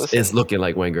late years. It's looking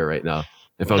like Wenger right now.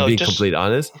 If I'm being completely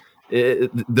honest,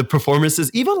 the performances,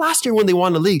 even last year when they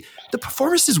won the league, the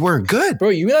performances weren't good. Bro,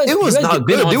 you realize it was not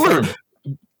good.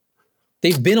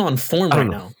 They've been on form right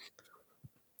now.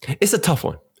 It's a tough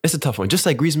one. Just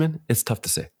like Griezmann, it's tough to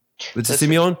say. With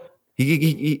Simeone,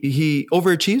 he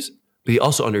overachieves, but he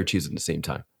also underachieves at the same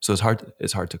time. So it's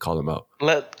hard to call him out.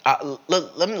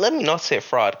 Let me not say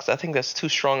fraud, because I think that's too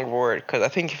strong a word. Because I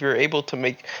think if you're able to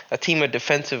make a team a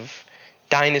defensive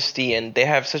dynasty and they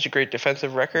have such a great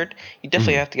defensive record, you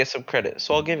definitely have to get some credit.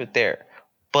 So I'll give it there.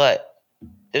 But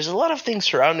there's a lot of things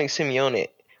surrounding Simeone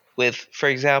with, for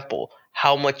example,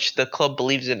 how much the club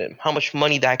believes in him, how much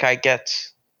money that guy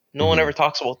gets. No one ever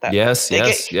talks about that. Yes.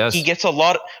 He gets a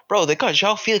lot. Bro, they got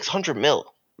João Felix 100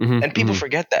 mil. And people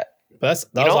forget that. That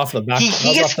was off the back.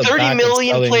 He gets 30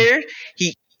 million players.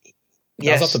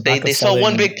 They sell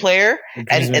one big player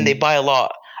and they buy a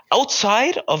lot.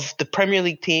 Outside of the Premier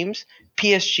League teams,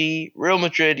 PSG, Real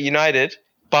Madrid, United,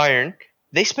 Bayern,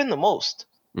 they spend the most.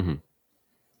 You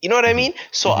know what I mean?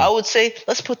 So I would say,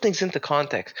 let's put things into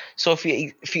context. So if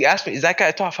you ask me, is that guy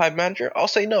a top 5 manager? I'll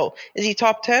say no. Is he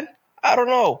top 10? I don't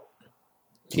know.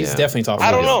 He's definitely top 5.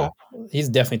 I don't know. He's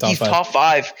definitely top 5. He's top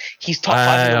 5. He's top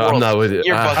 5 in the world. I'm not with it.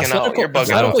 You're bugging out. You're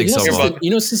bugging out. I don't think so.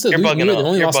 Since the new year, they've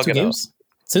only lost 2 games.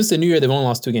 Since the new year, they've only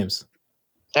lost 2 games.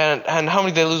 And how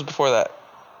many did they lose before that?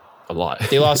 A lot.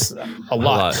 They lost a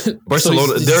lot.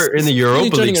 Barcelona, they're in the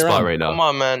Europa League spot right now. Come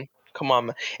on,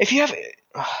 man. If you have...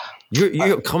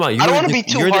 Come on. I don't want to be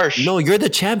too harsh. You're the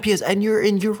champions, and you're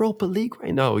in Europa League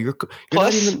right now.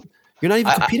 You're not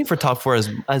even competing for top 4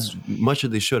 as much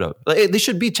as they should have. Like, they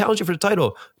should be challenging for the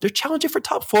title. They're challenging for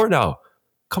top 4 now.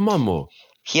 Come on, Mo.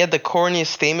 He had the corniest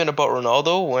statement about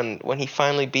Ronaldo when he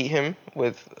finally beat him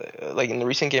with like in the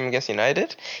recent game against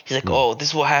United. He's like, "Oh, this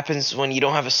is what happens when you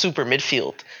don't have a super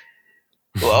midfield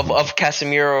of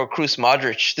Casemiro, Kroos,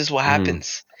 Modric. This is what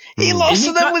happens." He lost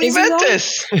to them with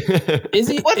Juventus. Is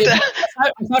he? What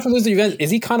Aside from losing to Juventus, is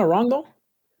he kind of wrong though?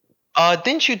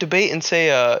 Didn't you debate and say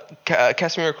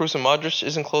Casemiro, Kroos, and Modric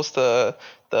isn't close to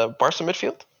the Barca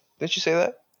midfield? Didn't you say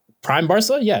that? Prime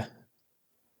Barca, yeah.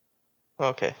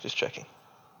 Okay, just checking.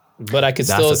 But I could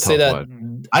still say that.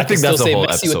 I think that's a whole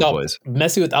episode, boys.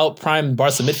 Messi without prime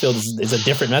Barca midfield is a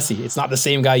different Messi. It's not the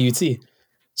same guy you'd see.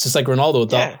 It's just like Ronaldo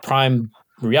without prime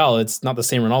Real. It's not the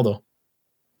same Ronaldo.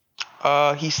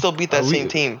 He still beat that same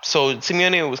team. So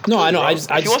Simeone was no, I know. Wrong.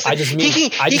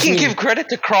 He can give credit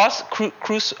to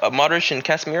Kroos, Modric, and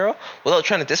Casemiro without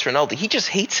trying to diss Ronaldo. He just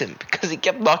hates him because he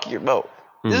kept knocking him out.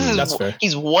 That's fair.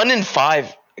 He's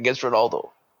 1-5 against Ronaldo,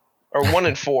 or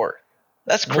 1-4.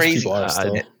 That's crazy.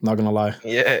 Not gonna lie.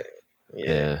 Yeah.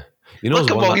 You know,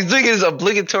 look at Mo. He's doing his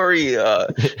obligatory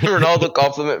Ronaldo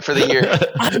compliment for the year.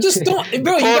 I just don't,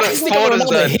 bro. You guys think I'm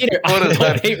a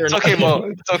hater. It's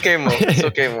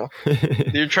okay, Mo.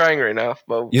 You're trying right now.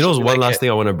 But you know, one last thing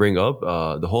I want to bring up: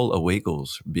 the whole away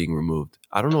goals being removed.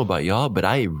 I don't know about y'all, but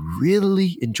I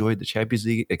really enjoyed the Champions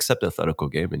League, except the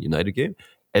Atletico game and United game.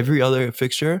 Every other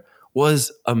fixture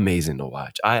was amazing to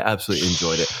watch. I absolutely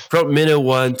enjoyed it. From minute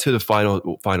 1 to the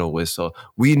final whistle,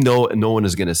 we know no one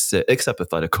is going to sit, except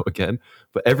Atletico again,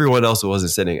 but everyone else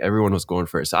wasn't sitting. Everyone was going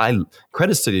for it. So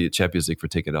credits to the Champions League for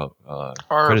taking out.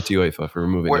 Credit to UEFA for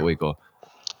removing the away goal.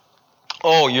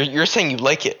 Oh, you're saying you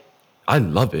like it? I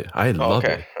love it. I love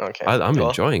Okay. it. Okay. I'm Well,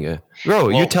 enjoying it. Bro,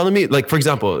 you're well- telling me, like, for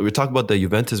example, we talk about the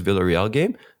Juventus Villarreal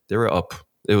game. They were up.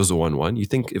 It was a 1-1. You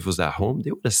think if it was at home,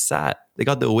 they would have sat. They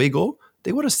got the away goal.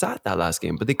 They would have sat that last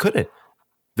game, but they couldn't.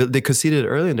 They conceded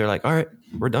early, and they're like, "All right,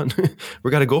 we're done.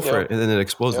 We got to go for Yep. it," and then it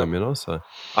exposed Yep. them. You know, so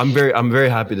I'm very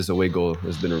happy this away goal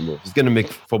has been removed. It's gonna make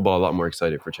football a lot more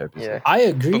exciting for Champions Yeah. League. I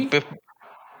agree. But-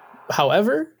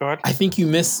 However, Go ahead. I think you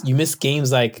miss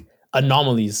games like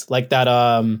anomalies, like that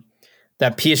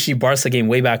PSG Barca game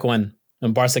way back when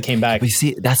Barca came back. But you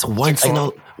see, that's once in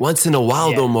a while,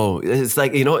 Yeah. though, Mo. It's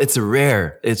like, you know, it's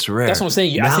rare. It's rare. That's what I'm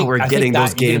saying. Now we're getting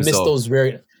those games. Miss though. those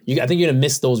rare. I think you're gonna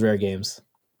miss those rare games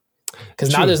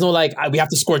because now True. there's no like we have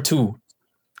to score 2.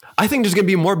 I think there's going to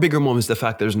be more bigger moments. The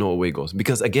fact there's no away goals,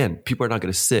 because again, people are not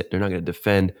going to sit. They're not going to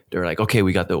defend. They're like, okay,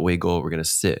 we got the away goal. We're going to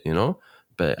sit. You know.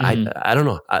 But I don't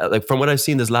know. Like from what I've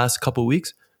seen this last couple of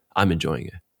weeks, I'm enjoying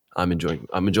it. I'm enjoying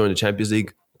the Champions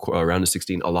League round of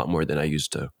 16 a lot more than I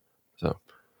used to. So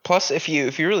Plus, if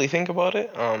you really think about it,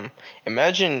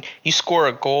 imagine you score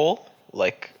a goal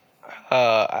like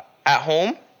at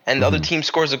home, and the other team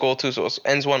scores a goal too, so it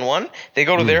ends 1-1. They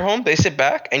go to their home, they sit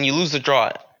back, and you lose the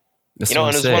draw. that's You know,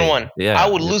 what and I'm it's saying. 1-1. Yeah, I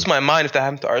would lose my mind if that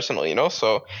happened to Arsenal. You know,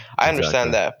 so I understand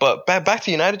Exactly. that. But back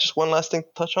to United. Just one last thing to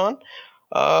touch on.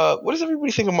 What does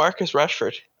everybody think of Marcus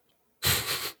Rashford?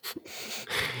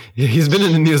 Yeah, he's been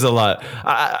in the news a lot.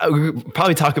 We'll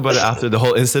probably talk about it after the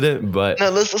whole incident, but No,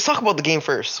 let's talk about the game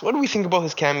first. What do we think about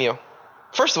his cameo?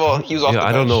 First of all, he was off the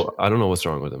yeah, bench. I don't know what's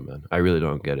wrong with him, man. I really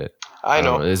don't get it. I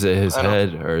don't know. Is it his I know.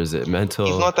 head or is it mental?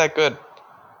 He's not that good.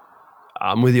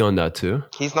 I'm with you on that too.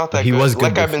 He's not that He good. was good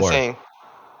like I've been before. saying.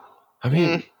 I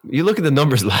mean, you look at the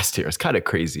numbers last year; it's kind of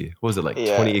crazy. What was it like?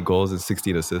 Yeah. 28 goals and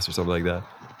 16 assists or something like that,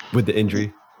 with the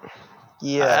injury.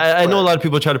 Yeah, I know a but lot of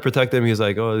people try to protect him. He's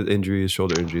like, "Oh, injuries,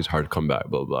 shoulder injuries, hard to come back."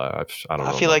 Blah blah. I don't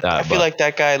know. I feel like about that, but like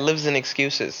that guy lives in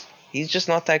excuses. He's just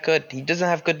not that good. He doesn't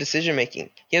have good decision making.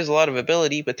 He has a lot of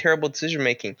ability, but terrible decision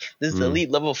making. This is elite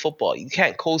level of football. You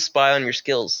can't co-spy on your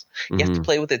skills. You have to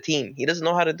play with a team. He doesn't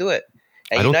know how to do it.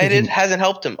 And I don't think United he- hasn't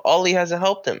helped him. Ollie hasn't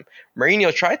helped him.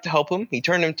 Mourinho tried to help him. He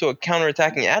turned him to a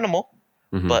counter-attacking animal.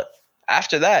 But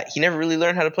after that, he never really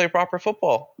learned how to play proper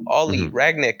football. Ollie,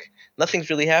 Ragnick, nothing's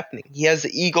really happening. He has the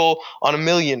ego on a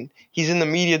million. He's in the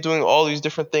media doing all these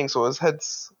different things. So his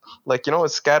head's like, you know,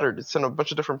 it's scattered. It's in a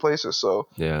bunch of different places. So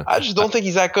yeah, I just don't think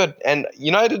he's that good. And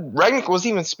United, Ragnick was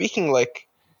even speaking like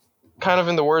kind of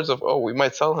in the words of, oh, we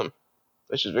might sell him,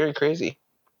 which is very crazy.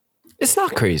 it's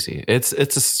not crazy. It's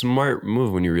a smart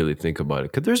move when you really think about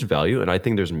it, because there's value, and I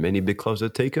think there's many big clubs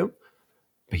that take him,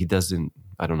 but he doesn't.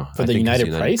 I don't know. For I the think his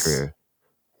United price?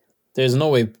 There's no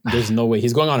way.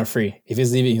 He's going on a free. If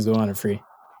he's leaving, he's going on a free.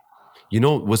 You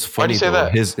know what's funny you say though?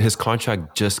 that? His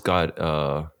contract just got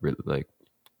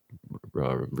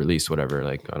released, whatever.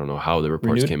 Like I don't know how the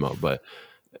reports Renewed? came out, but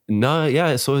no,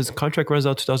 yeah. So his contract runs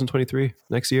out 2023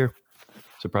 next year.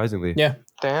 Surprisingly, Yeah.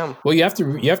 Damn. Well, you have to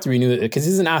renew it because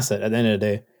he's an asset at the end of the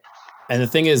day. And the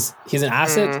thing is, he's an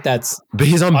asset that's but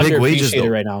he's on big wages though.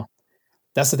 underappreciated right now.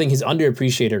 That's the thing. He's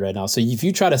underappreciated right now. So if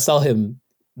you try to sell him,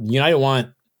 United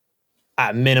want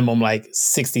at minimum like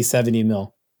 60, 70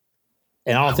 mil.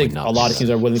 And I don't think not a lot of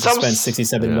teams are willing to Some- spend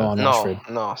 67 mil on Rashford.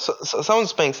 No. So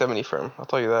someone's paying 70 for him. I'll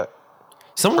tell you that.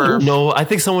 Someone, no, I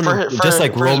think someone for- just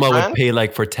like for his Roma brand? would pay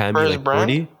like for Tammy For his like brand?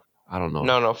 40. I don't know.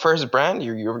 No. For his brand,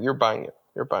 you're buying it.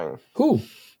 You're buying it. Who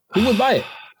would buy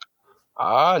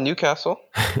it? Newcastle.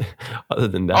 Other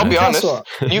than that, I'll be honest.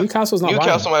 Newcastle- Newcastle's not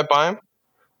Newcastle buying might buy him.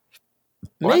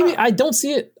 Why Maybe not? I don't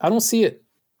see it. I don't see it.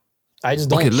 I just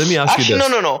don't. Okay, let me ask Actually, you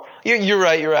this. no. You're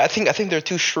right. I think they're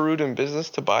too shrewd in business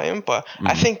to buy him, but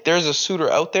I think there's a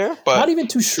suitor out there. But Not even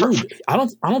too shrewd. I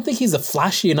don't think he's a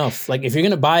flashy enough. Like if you're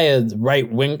gonna buy a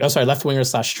left winger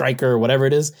 / striker or whatever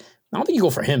it is, I don't think you go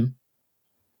for him.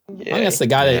 I think that's the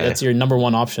guy that's your number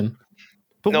one option.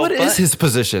 But No, what is but- his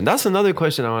position? That's another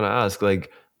question I want to ask. Like,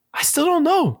 I still don't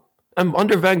know.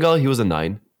 Under Van Gaal, he was a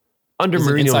 9. Under He's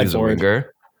an Mourinho, he inside was a forward.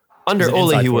 winger. Under He's an Ole,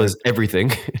 inside he was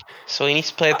everything. So he needs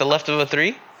to play at the left of a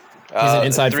 3. He's an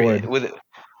inside forward. with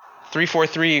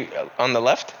 3-4-3 on the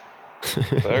left. Is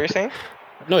that what you're saying?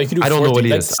 No, you can do. I don't know what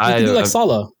he like, is. You can do like I-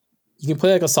 Salah. You can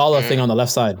play like a Salah thing on the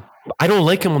left side. I don't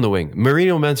like him on the wing.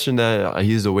 Mourinho mentioned that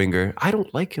he's a winger. I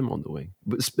don't like him on the wing.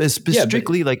 But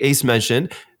strictly, like Ace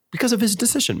mentioned, because of his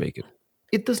decision making.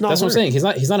 It does not That's what I'm work.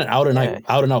 saying. He's not an out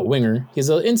and out winger. He's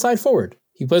an inside forward.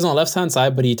 He plays on the left hand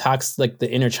side, but he attacks like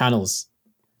the inner channels.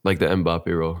 Like the Mbappe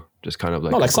role. Just kind of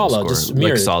like No, like a goal Salah, scorer. just like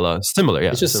mirrored. Salah. Similar, yeah.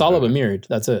 It's just similar. Salah but mirrored.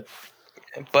 That's it.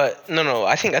 But no.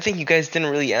 I think you guys didn't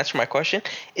really answer my question.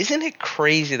 Isn't it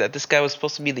crazy that this guy was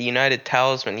supposed to be the United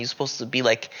talisman? He's supposed to be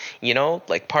like,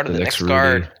 like part of the next Rudy.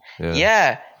 guard. Yeah.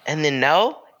 Yeah. and then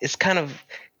now it's kind of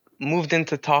moved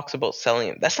into talks about selling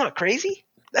him. That's not crazy.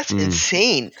 That's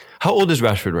insane. How old is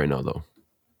Rashford right now, though?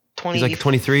 20, He's like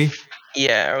 23,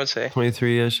 Yeah, I would say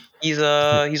 23-ish. he's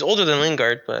older than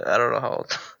Lingard, but I don't know how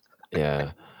old.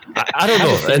 Yeah. I don't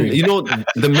know. And you know,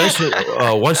 the mention,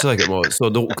 one second, Mo. So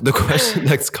the question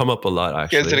that's come up a lot, You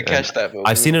actually. guys didn't catch and that. But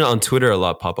I've seen it on Twitter a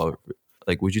lot pop up.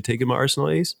 Like, would you take him at Arsenal,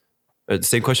 Ace?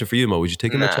 Same question for you, Mo. Would you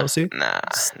take him at Chelsea? Nah.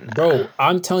 Bro,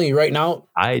 I'm telling you right now,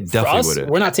 I for definitely us, wouldn't.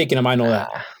 we're not taking him. I know that.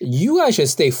 You guys should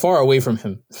stay far away from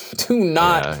him. Do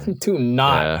not think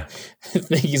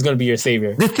he's going to be your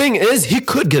savior. The thing is, he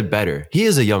could get better. He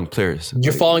is a young player. So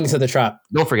You're falling into the trap.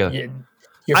 don't forget.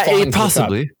 You're falling into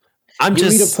Possibly. the trap. I'm You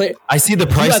need just. a play- I see the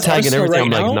price guys tag and Arsenal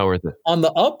everything. right I'm like, now? not worth it. On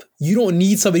the up, you don't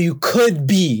need somebody who could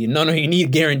be. No, you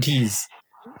need guarantees.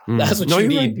 That's what you you're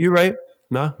need. Right. You're right.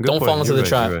 No, good Don't point. fall into You're the right.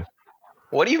 trap. You're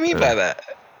What do you mean by that?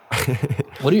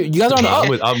 What do you guys are on the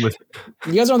up? I'm with.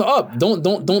 You guys are on the up.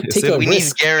 Don't take said a we need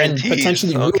risk and guarantees.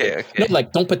 potentially ruin. Okay. No,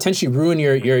 like don't potentially ruin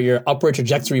your upward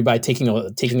trajectory by taking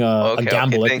a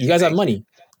gamble. Like Thank you guys you. have money.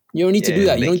 You don't need to do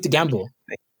that. You don't need to gamble.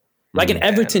 Like an Mhm.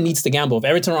 Everton needs to gamble. If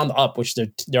Everton are on the up, which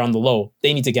they're on the low,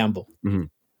 they need to gamble. But you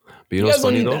You know what's guys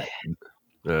don't funny need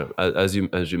though?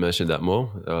 As you mentioned that,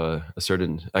 Mo, a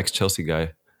certain ex-Chelsea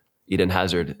guy, Eden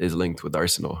Hazard, is linked with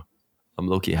Arsenal. I'm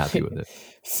low-key happy with it.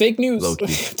 Fake news. Low-key.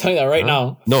 I'm telling you that right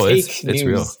now. No, Fake it's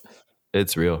real.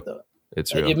 It's real.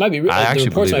 It's real. It might be real. I The actually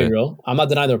reports might believe be it. real. I'm not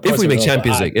denying the reports. If we are make real,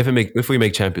 Champions but League, if we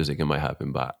make Champions League, it might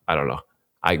happen. But I don't know.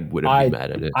 I wouldn't be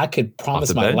mad at it. I could promise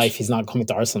the my bench? life he's not coming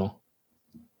to Arsenal.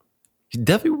 He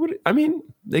definitely would. I mean,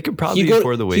 they could probably He go,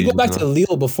 afford the he wages. go back no? to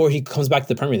Lille before he comes back to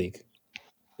the Premier League.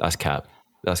 That's cap.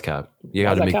 That's cap. You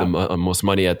got to that make the cap? most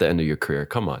money at the end of your career.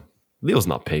 Come on, Leo's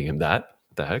not paying him that.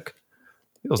 What the heck?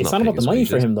 Leo's It's not paying about the his money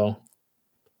for wages. him though.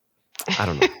 I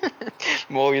don't know.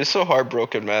 Mo, you're so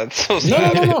heartbroken, man. So No,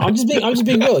 sad. no. I'm just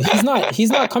being real. He's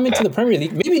not coming to the Premier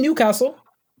League. Maybe Newcastle.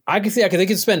 I can see because they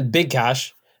could spend big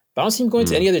cash, but I don't see him going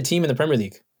to any other team in the Premier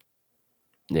League.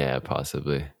 Yeah,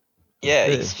 possibly. Yeah,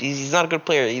 he's not a good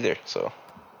player either. So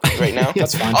right now,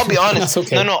 That's fine. I'll be honest. That's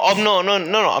okay. No.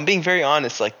 I'm being very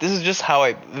honest. Like this is just how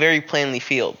I very plainly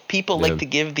feel. People Yeah. like to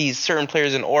give these certain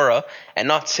players an aura and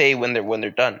not say when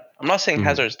they're done. I'm not saying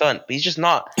Hazard's done, but he's just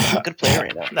not a good player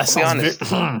right now. That I'll be sounds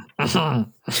honest.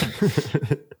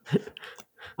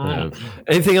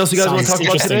 Anything else you guys want to Sounds talk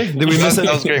about today? interesting. Did we miss That was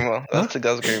anything? great, Mo.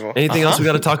 That was great, Mo. Anything else we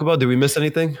got to talk about? Did we miss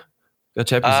anything? Got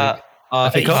Champions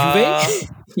League. FA Cup?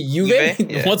 Juve?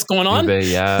 yeah. What's going on? Juve,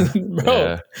 yeah. Bro.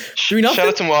 Yeah. 3-0? Shout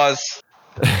out to Moaz.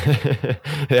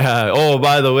 Yeah. Oh,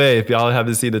 by the way, if y'all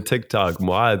haven't seen the TikTok,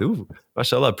 Muad, ooh,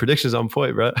 mashallah, predictions on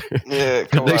point, bro. Yeah,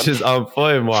 come on. Predictions on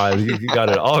point, Muad. You got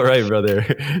it all right, brother.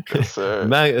 Yes, sir.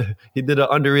 Man, he did an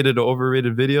underrated or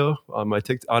overrated video on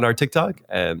our TikTok,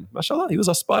 and mashallah, he was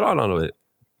a spot on it.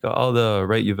 Got all the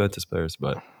right Juventus players,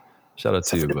 but shout out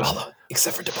to you, bro.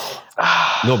 Except for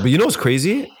Dybala. No, but you know what's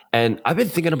crazy? And I've been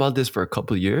thinking about this for a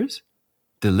couple of years.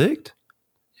 De Ligt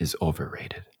is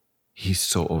overrated. He's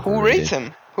so overrated. Who rates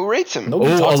him? Who rates him?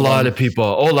 Nobody Oh, talks a about lot him. of people.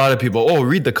 Oh, a lot of people. Oh,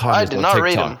 read the comments. did on not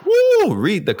rate TikTok. him. Woo!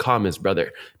 Read the comments,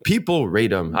 brother. People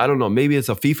rate him. I don't know. Maybe it's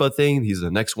a FIFA thing. He's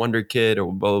the next wonder kid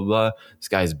or blah, blah, blah. This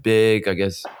guy's big, I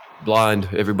guess. Blonde.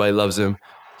 Everybody loves him.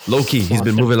 Low key, he's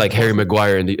been moving like Harry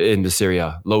Maguire in the Serie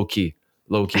A. Low key,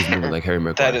 he's moving like Harry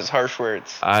Maguire. That is harsh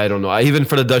words. I don't know. Even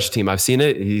for the Dutch team, I've seen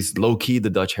it. He's low key the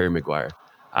Dutch Harry Maguire.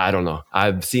 I don't know.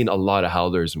 I've seen a lot of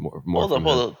howlers more. Hold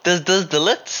on. Does De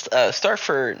Ligt start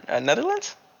for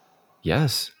Netherlands?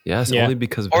 Yes, Yeah. only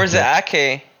because Or is it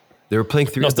Ake? they were playing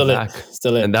three No, at the still back, it.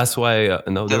 Still it. and that's why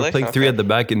no, they De were Ligt? playing three Okay. at the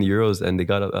back in the Euros, and they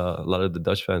got a lot of the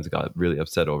Dutch fans got really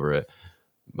upset over it.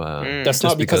 But That's just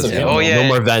not because of him. Oh, yeah. no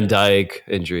more Van Dijk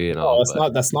injury and all. No,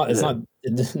 it's not.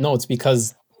 No, it's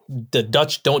because the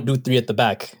Dutch don't do 3 at the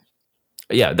back.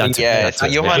 Yeah, that's Yeah, that's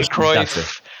it's Johan That's it.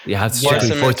 Cruyff. Yeah, it's Barca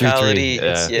strictly 4-3-3. mentality.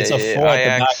 Yeah. Yeah, It's a 4 at the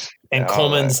back. Ajax. And Yeah,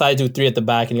 Coleman all that. decided to do 3 at the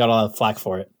back, and he got a lot of flack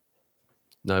for it.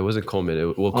 No, it wasn't Coleman.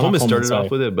 not Coleman Coleman, started sorry.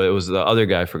 off with it, but it was the other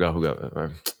guy. I forgot who got.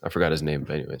 I forgot his name.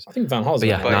 But anyways, I think Van Haal's but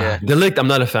yeah, But yeah. De Ligt, I'm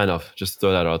not a fan of. Just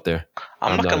throw that out there.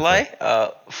 I'm not not gonna a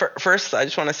lie. First, I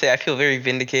just want to say I feel very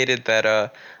vindicated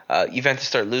that Juventus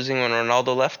started losing when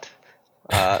Ronaldo left.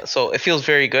 So it feels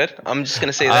very good. I'm just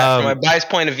gonna say that from my biased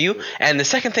point of view. And the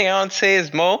second thing I want to say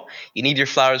is Mo, you need your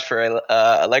flowers for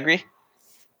Allegri.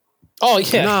 Oh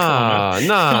yeah, come on.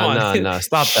 Nah.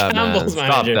 Stop that, man. Shambles Stop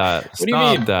manager. that. What do you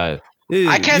Stop mean? that. Dude,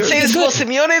 I can't say this good. about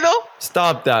Simeone though.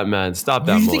 Stop that, man. Stop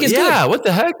that. You Mo. think it's yeah, good? what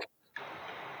the heck?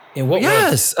 In what world?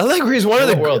 Yes, Allegri is one In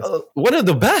of what one of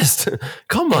the best.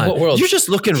 Come on, what world? you're just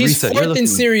looking He's reset. fourth in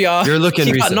Serie A. You're looking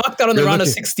He reset. got knocked out on the You're round of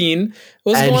looking- 16.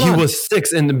 What's and going he on? was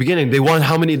sixth in the beginning. They won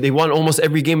how many? They won almost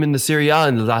every game in the Serie A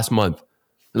in the last month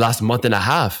and a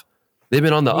half. They've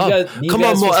been on the up. Come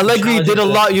on, Mo. Allegri did a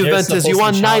lot. Juventus. He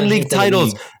won 9 league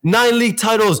titles. 9 league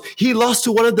titles. He lost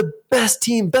to one of the best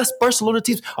Barcelona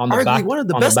teams, arguably one of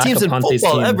the best teams in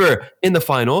football ever in the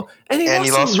final. And he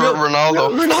lost to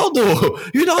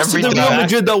Ronaldo. You lost to the Real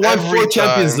Madrid that won 4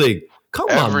 Champions League. Come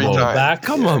on,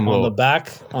 Mo.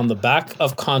 On the back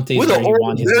of Conte is with where an he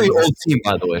won his very leagues. old team,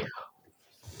 by the way.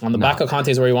 On the back of Conte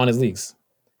is where he won his leagues.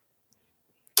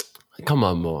 Come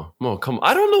on, Mo. Come on.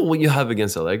 I don't know what you have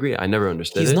against Allegri. I never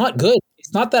understood He's it. not good.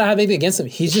 It's not that I have anything against him.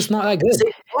 He's just not that good.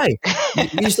 Why?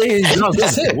 You say he's not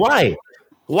That's good. it.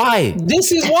 Why?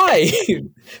 This is why.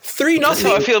 3-0. This is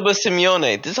how I feel about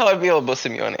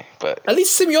Simeone. But At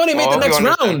least Simeone made the next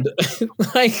round.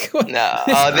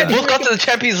 They both got to the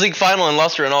Champions League final and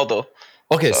lost to Ronaldo.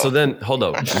 Okay, so then hold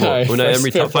up. Right, Unai Emery,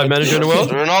 top 5 manager in the world?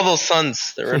 Ronaldo's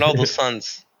sons. The Ronaldo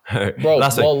sons. Bro,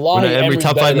 Last week. Wallahi, Unai Emery, Emery's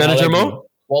top better 5 than manager, Allegri. Mo?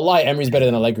 Wallahi, Emery's better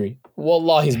than Allegri.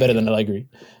 Wallahi, he's better than Allegri.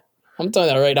 I'm telling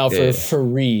you that right now for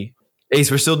free. Ace,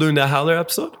 we're still doing that Howler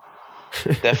episode?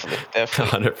 Definitely.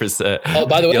 100%. Oh,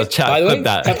 by the way,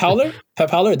 that. Pep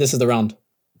Howler, this is the round.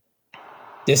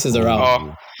 This is the round.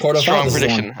 Oh, Quarterfinal, strong this is the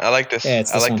prediction. one. I like this. Yeah,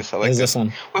 it's I this like one. this. I like this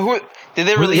one. Wait, who did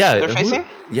they release? They're facing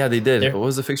Yeah, they did. They're- What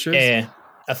was the fixtures? Yeah,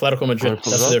 Atletico Madrid. Wanna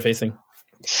pull That's it what up? they're facing.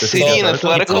 City and Let's do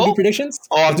Atletico. predictions?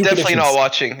 Oh, I'm Let's do definitely predictions. not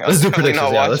watching. Let's do definitely predictions.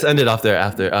 not Yeah, watching. let's end it off there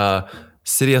after.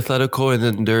 City Atletico, and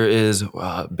then there is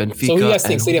Benfica. So who do you guys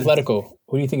think? and- City Atletico.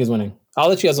 Who do you think is winning? I'll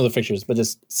let you guys know the fixtures, but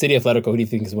just City Atletico. Who do you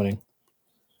think is winning?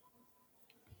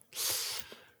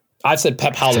 I've said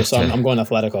Pep Howler, so I'm going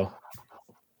Atletico.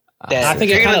 Damn. I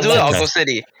think if it you're gonna kinda do it, I'll lends. go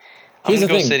City. Here's I'm the gonna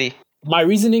go thing. City. My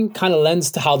reasoning kind of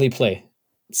lends to how they play.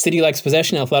 City likes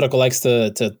possession. Atletico likes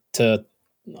to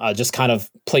just kind of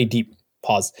play deep.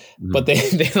 Pause. But they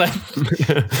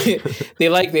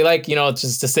like they like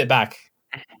just to sit back.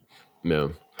 Yeah.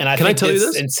 And I Can I think tell you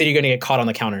this? And City going to get caught on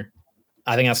the counter.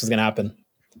 I think that's what's going to happen.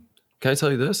 Can I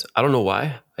tell you this? I don't know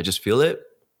why. I just feel it.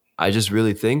 I just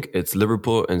really think it's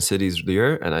Liverpool and City's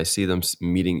year, and I see them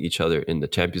meeting each other in the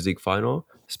Champions League final,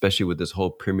 especially with this whole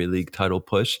Premier League title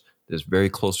push. This very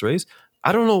close race.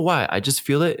 I don't know why. I just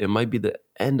feel it. It might be the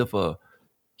end of a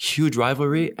huge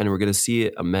rivalry, and we're going to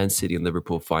see a Man City and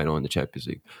Liverpool final in the Champions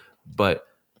League. But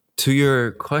to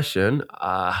your question,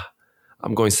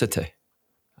 I'm going City.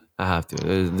 I have to.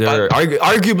 They're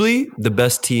arguably the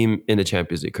best team in the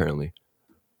Champions League currently.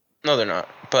 No, they're not.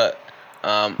 But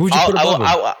Who'd you put above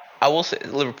them? I will say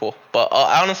Liverpool. But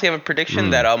I honestly have a prediction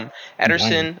that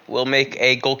Ederson will make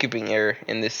a goalkeeping error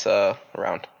in this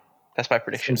round. That's my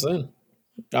prediction.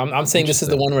 I'm saying this is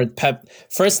the one where Pep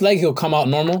first leg he'll come out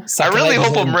normal. I really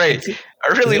hope I'm right.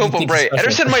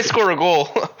 Ederson might score a goal.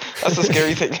 That's the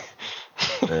scary thing.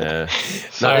 Yeah.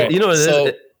 Right, you know what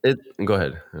so- it go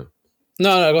ahead. Yeah.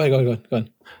 No, go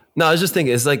ahead. No, I was just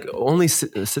thinking, it's like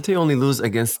City only lose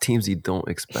against teams you don't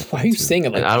expect. Why are you saying it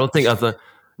like And I don't think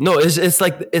no, it's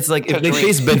like if they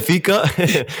face Benfica,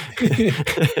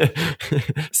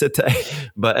 City.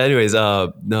 But anyways,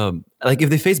 like if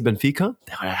they face Benfica,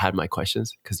 I had my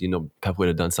questions because Pep would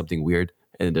have done something weird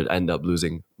and they'd end up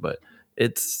losing. But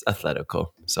it's Atletico,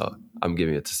 so I'm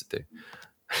giving it to City.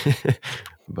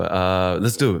 But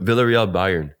let's do Villarreal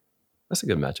Bayern. That's a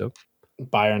good matchup.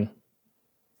 Bayern.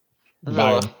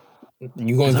 Villa.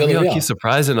 You going Villarreal Villarreal? keeps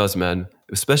surprising us, man.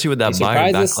 Especially with that He Bayern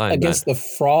surprised us back line. against the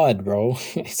fraud, bro.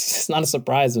 It's just not a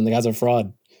surprise when the guys are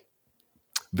fraud.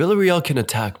 Villarreal can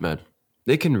attack, man.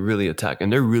 They can really attack,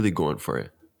 and they're really going for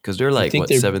it because they're like You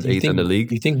think 7th, 8th in the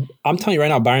league. You think? I'm telling you right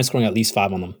now, Bayern's scoring at least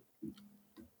 5 on them.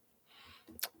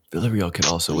 Villarreal can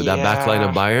also, with that back line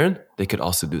of Bayern, they could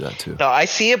also do that too. No, I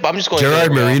see it, but I'm just going.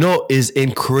 Gerard Villarreal. Marino is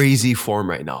in crazy form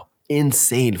right now.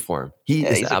 Insane form. He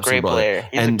is he's an a absolute great baller. player.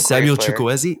 He's a And great Samuel player.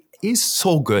 Chukwueze, he's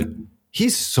so good.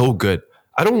 He's so good.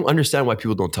 I don't understand why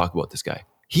people don't talk about this guy.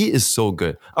 He is so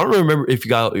good. I don't remember if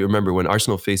you remember when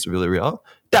Arsenal faced Villarreal.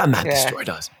 That man destroyed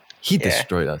us. He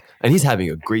destroyed us. And he's having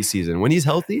a great season. When he's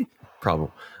healthy,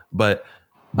 problem. But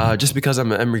just because I'm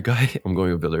an Emery guy, I'm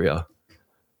going with Villarreal.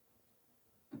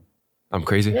 I'm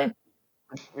crazy. Yeah.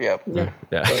 Yeah. We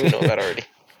know that already.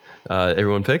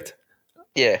 Everyone picked?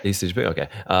 Yeah. Ace pick? Okay.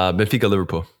 Benfica,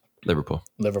 Liverpool.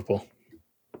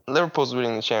 Liverpool's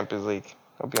winning the Champions League.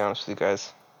 I'll be honest with you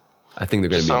guys. I think they're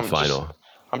going to be in the final.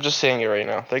 I'm just saying it right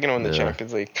now. They're going to win the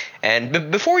Champions League.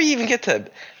 And before you even get to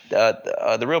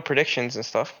the real predictions and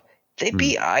stuff, they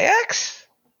beat Ajax?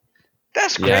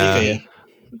 That's crazy.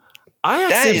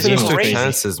 Ajax That didn't is finish their crazy.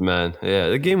 chances, man. Yeah,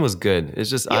 the game was good. It's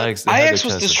just Ajax. They had Ajax their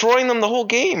was chances. destroying them the whole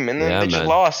game, and then Yeah, they just man.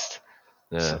 lost.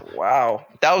 Yeah. So, wow,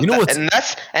 that was You know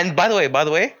what's- and by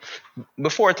the way,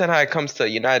 before Ten Hag comes to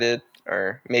United,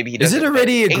 or maybe he Is doesn't. it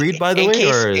already but agreed, by the in way,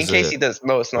 case, or in is case it- he does?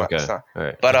 No, it's not. Okay, It's not. all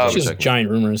right. But, It's just giant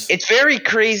rumors. It's very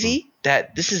crazy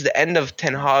that this is the end of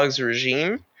Ten Hag's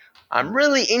regime. I'm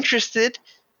really interested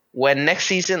when next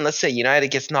season, let's say United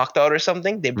gets knocked out or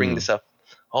something, they bring this up.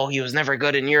 Oh, he was never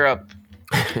good in Europe.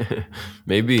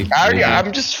 Maybe.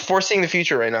 I'm just foreseeing the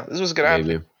future right now. This was gonna happen.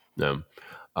 Maybe. No.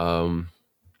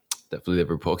 Definitely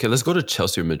Liverpool. Okay, let's go to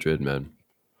Chelsea or Madrid, man.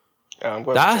 Yeah, I'm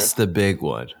going That's Madrid. the big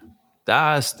one.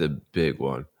 That's the big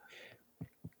one.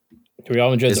 Real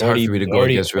Madrid's It's hard already, for me to go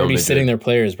already, against Real already Madrid. sitting their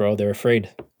players, bro. They're afraid.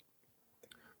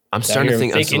 I'm starting to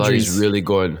think fake Ancelotti's injuries. really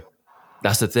going.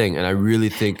 That's the thing, and I really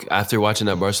think after watching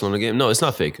that Barcelona game, no, it's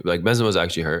not fake. Like Benzema's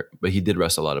actually hurt, but he did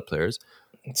rest a lot of players,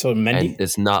 So and Mendy,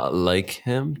 it's not like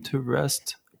him to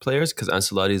rest players because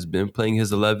Ancelotti's been playing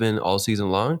his 11 all season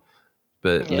long.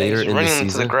 But Yeah, later he's in the running them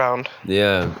to season, the ground.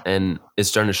 yeah, and it's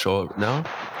starting to show up now.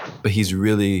 But he's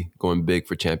really going big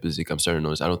for Champions League. I'm starting to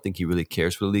notice. I don't think he really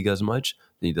cares for the league as much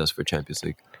than he does for Champions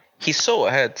League. He's so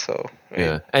ahead. So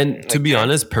Yeah, and to like be that.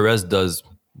 honest, Perez does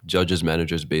judges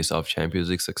managers based off Champions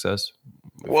League success.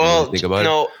 if you Well, really think about it.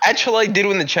 no, Ancelotti did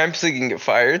win the Champions League and get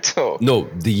fired. So No,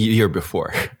 the year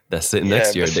before. That's it.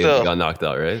 Next year but they still. got knocked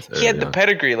out, right? he had Or, the yeah.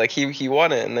 pedigree. Like he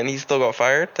won it, and then he still got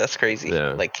fired. That's crazy.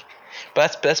 Yeah. Like,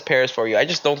 but that's Paris for you. I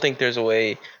just don't think there's a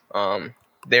way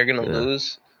they're gonna Yeah.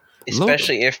 lose,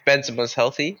 especially if Benzema's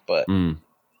healthy. But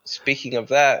speaking of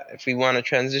that, if we want to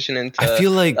transition into I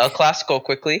feel like El Clasico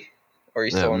quickly, or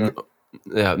you still yeah, want to?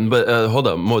 yeah, but hold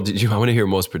up, Mo. I want to hear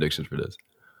Mo's predictions for this.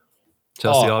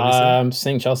 Chelsea, obviously. I'm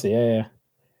saying Chelsea. Yeah.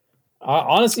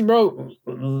 Honestly, bro,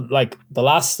 like the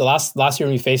last year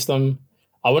when we faced them,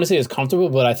 I wouldn't say it's comfortable,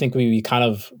 but I think we kind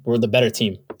of were the better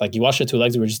team. Like you watch the two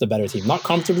legs, we were just the better team. Not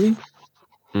comfortably,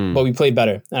 but we played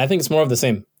better. And I think it's more of the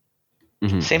same.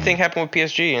 Same thing happened with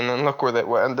PSG, and then look what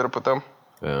ended up with them.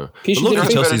 Yeah. PSG But look didn't at face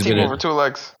Better Chelsea's team been over 2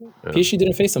 legs. PSG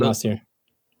didn't face them last year.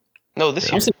 No,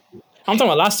 this year. I'm talking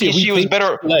about last year. PSG We was played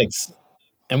better. two legs,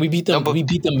 and we beat them. No, but- we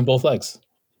beat them in both legs.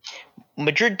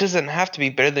 Madrid doesn't have to be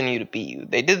better than you to beat you.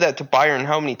 They did that to Bayern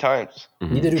how many times?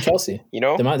 Neither do Chelsea. You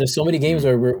know, There's so many games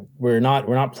where we're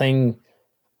not playing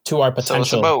to our so it's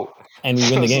potential, about and we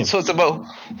win the game. So it's about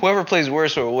whoever plays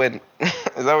worse will win. Is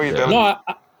that what you're telling me? No,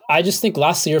 I just think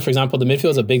last year, for example, the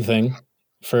midfield is a big thing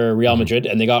for Real Madrid,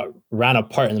 and they got ran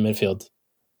apart in the midfield.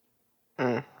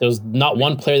 There was not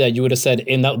one player that you would have said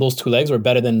in those two legs were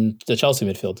better than the Chelsea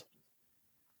midfield.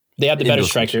 They have the In better those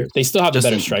striker. situations. They still have the Just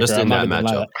better in, striker. just in I'm that not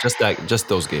gonna lie. matchup. Just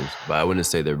those games. But I wouldn't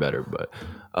say they're better. But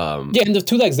Yeah, in the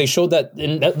two legs, they showed that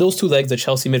in those two legs, the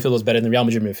Chelsea midfield was better than the Real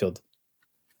Madrid midfield.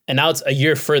 And now it's a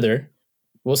year further.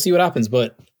 We'll see what happens,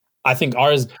 but I think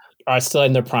ours are still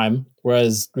in their prime,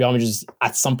 whereas Real Madrid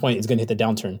at some point is going to hit the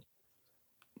downturn.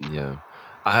 yeah,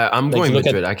 I'm Like, going you look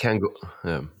Madrid. at- I can't go.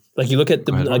 Yeah. Like you look at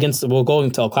Go ahead. against, we'll go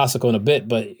into El Clasico in a bit,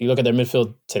 but you look at their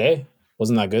midfield today,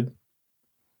 wasn't that good?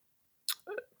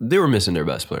 They were missing their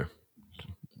best player.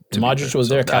 to be Modric fair. was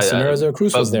there, So, Casemiro was there,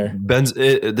 Cruz but was there. Ben's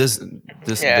this Yeah,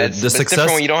 the it's different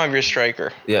success. when you don't have your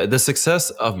striker. Yeah, the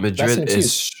success of an Madrid excuse.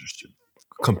 is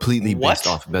completely What? based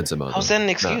off Benzema. How's though. that an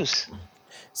Nah. excuse?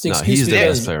 It's an Nah, excuse he's the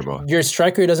because best player, bro. your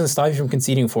striker doesn't stop you from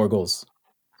conceding 4 goals.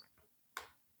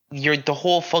 The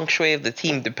whole feng shui of the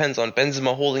team depends on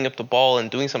Benzema holding up the ball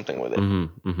and doing something with it.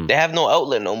 Mm-hmm. They have no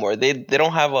outlet no more. They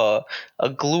don't have a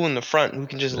glue in the front who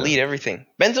can just lead everything.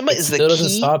 Benzema is the still doesn't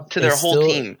key stop- to their it whole still-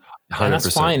 team. And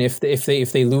that's fine if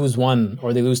they lose 1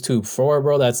 or they lose 2. 4,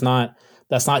 bro, that's not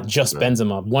just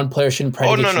Benzema. One player shouldn't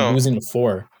predicate no. you losing to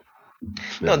 4.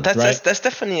 No, that's Right. that's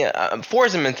definitely 4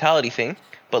 is a mentality thing,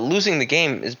 but losing the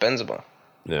game is Benzema.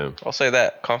 Yeah. I'll say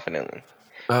that confidently.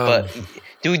 But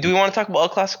do we want to talk about El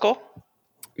Clasico?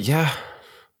 yeah,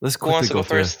 let's Who wants quickly to go go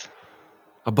through it. first?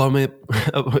 About who?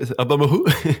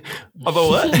 About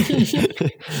what?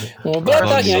 Well, but I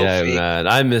thought, so yeah, fake. man,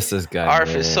 I miss this guy. Arf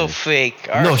man. is so fake.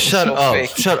 Arf No, is shut so up, fake.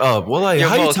 shut up. Well, like, Yo,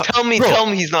 how Mo, you tell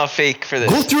me he's not fake for this.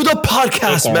 Go through the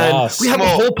podcast, Look at man. us. We have a Mo,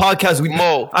 whole podcast.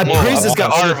 I Mo, praise this guy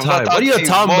all the Arf, I'm time. not What are you talking to you.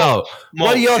 talking Mo, about? Mo,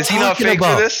 What are y'all is he not talking fake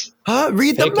about? for this? Huh?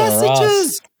 Read the Fake or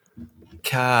messages.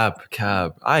 Cap.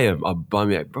 I am a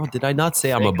Aubameyang. Bro, did I not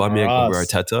say I'm a Fake or Aubameyang over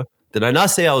us. Arteta? Did I not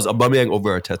say I was a Aubameyang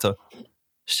over Arteta?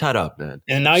 Shut up, man.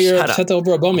 And now you're Shut up. upset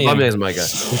over Aubameyang. Aubameyang's my guy.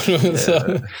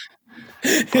 So-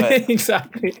 But-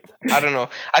 exactly. I don't know.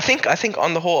 I think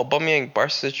on the whole Aubameyang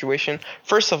Barca situation,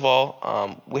 first of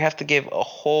all, we have to give a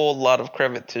whole lot of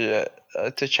credit to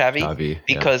Xavi Xavi,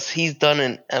 because he's done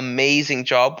an amazing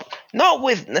job. Not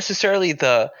with necessarily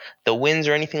the wins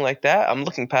or anything like that. I'm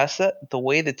looking past that. The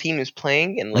way the team is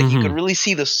playing and like you could really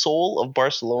see the soul of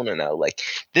Barcelona now. Like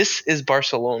this is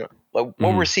Barcelona. Like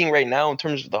what we're seeing right now in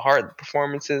terms of the hard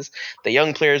performances, the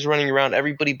young players running around,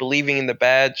 everybody believing in the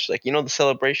badge, like the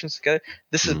celebrations together.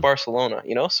 This is Barcelona,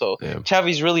 So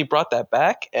Xavi's really brought that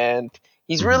back, and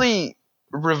he's really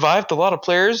revived a lot of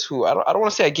players who I don't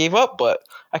want to say I gave up, but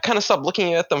I kind of stopped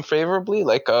looking at them favorably,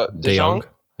 like De Jong.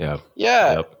 Yeah.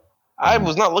 Yep. I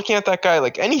was not looking at that guy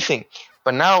like anything,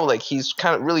 but now like he's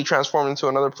kind of really transformed into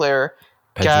another player.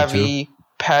 Gavi,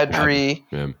 Pedri.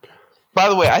 Yeah. By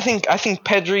the way, I think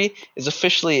Pedri is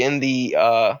officially in the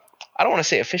I don't want to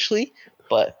say officially,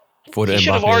 but he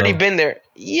should have already been there.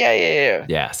 Yeah.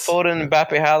 Yes. Foden,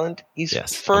 Mbappe, Haaland. He's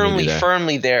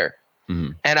firmly there.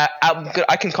 And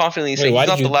I can confidently say he's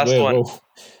not the last one. Hold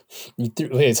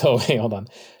on.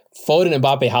 Foden,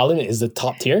 Mbappe, Haaland is the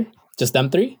top tier? Just them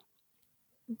three?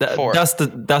 That's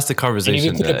the conversation.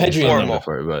 And you can put Pedri in there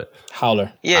before, but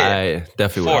Howler. Yeah. I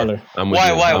definitely Howler.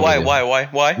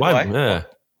 Why? Yeah.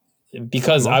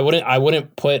 Because I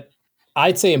wouldn't put.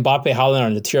 I'd say Mbappe, Haaland are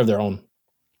in the tier of their own.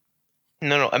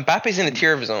 No. Mbappe's in a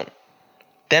tier of his own.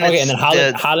 Then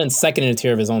Haaland's second in a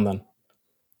tier of his own. Then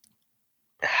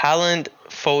Haaland,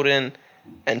 Foden,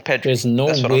 and Pedri. There's no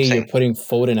way you're putting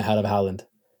Foden ahead of Haaland.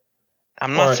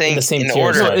 I'm not saying the same in tier,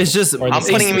 order. No, it's just I'm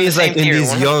putting him in the same tier.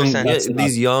 These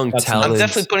young talents. I'm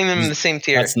definitely putting them in the same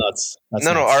tier. That's nuts.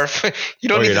 No, Arf, you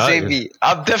don't need to say me.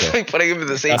 I'm definitely putting him in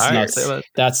the same tier.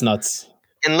 That's nuts.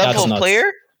 In level of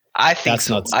player, I think that's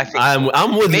nuts. I think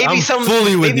I'm with you. I'm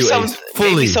fully with you.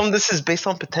 Maybe some of this is based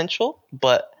on potential,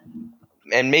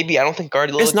 and maybe I don't think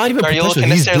Guardiola. It's not even potential.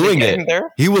 He's doing it.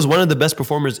 He was one of the best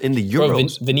performers in the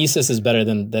Euros. Bro, Vinicius is better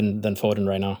than Foden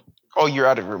right now. Oh, you're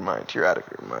out of your mind. You're out of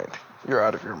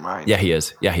your mind. Yeah, he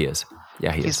is.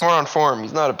 He's more on form.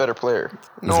 He's not a better player.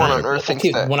 No one on earth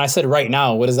thinks that. When I said right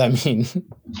now, what does that mean?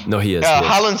 No, he is.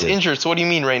 Haaland's injured. So what do you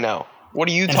mean right now? What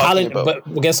are you talking about?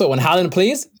 But guess what? When Haaland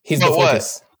plays, he's the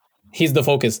focus. He's the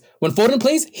focus. When Foden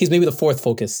plays, he's maybe the fourth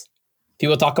focus.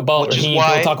 People talk about Raheem,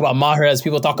 people talk about Mahrez,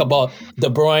 people talk about De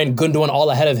Bruyne, Gundogan all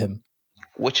ahead of him.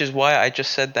 Which is why I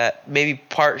just said that maybe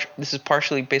this is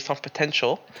partially based on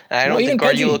potential. And I don't think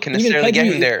Guardiola can necessarily get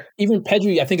him there. Even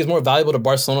Pedri, I think, is more valuable to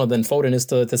Barcelona than Foden is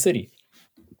to City.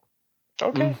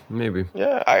 Okay. Maybe.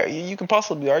 Yeah, you can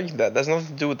possibly argue that. That's nothing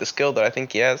to do with the skill that I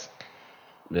think he has.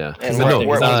 Yeah. And he's not in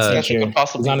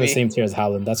the same tier as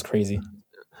Haaland. That's crazy.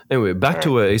 Anyway, back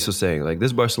to what Ace was saying. Like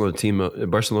this Barcelona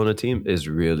team is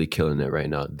really killing it right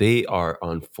now. They are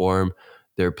on form.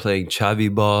 They're playing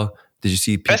Xavi ball. Did you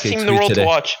see PK best team in the world today? To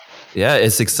watch? Yeah,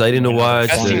 it's exciting to watch.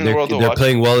 Best team in the world to watch. They're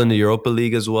playing well in the Europa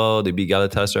League as well. They beat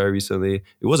Galatasaray recently.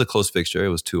 It was a close fixture. It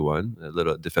was 2-1. A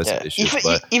little defensive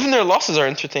issues. Even their losses are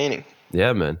entertaining.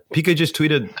 Yeah, man. PK just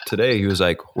tweeted today. He was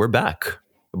like, "We're back.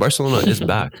 Barcelona is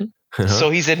back." So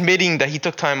he's admitting that he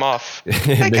took time off.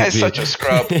 That guy's such a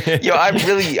scrub. Yo,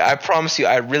 I promise you,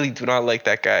 I really do not like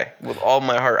that guy with all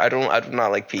my heart. I do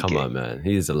not like PK. Come on, man.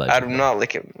 He's a legend. I do not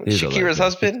like him. Shakira's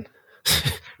husband.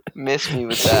 Miss me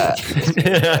with that.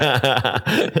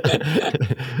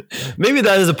 Maybe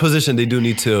that is a position they do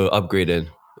need to upgrade in.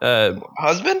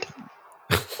 Husband?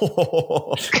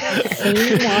 Oh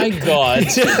my god.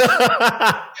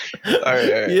 All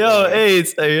right. Yo,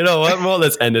 Ace, you know what, bro?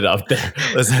 Let's end it up there.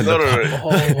 No.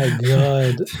 Oh my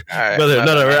god. All right. Brother,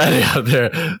 no, we're ending up there.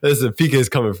 Listen, PK is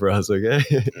coming for us, okay?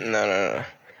 No.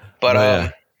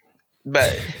 But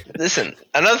listen,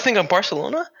 another thing on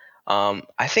Barcelona,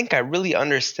 I think I really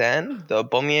understand the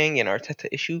Aubameyang and Arteta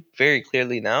issue very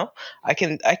clearly now. I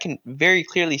can very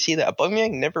clearly see that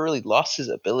Aubameyang never really lost his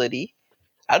ability.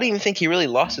 I don't even think he really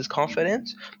lost his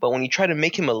confidence, but when you try to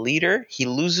make him a leader, he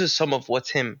loses some of what's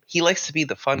him. He likes to be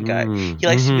the fun guy. He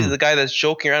likes to be the guy that's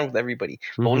joking around with everybody.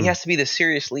 But when he has to be the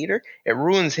serious leader, it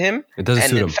ruins him and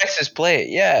it affects his play.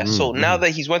 Yeah. So now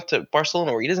that he's went to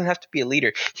Barcelona where he doesn't have to be a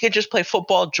leader, he can just play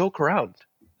football, joke around,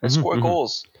 and score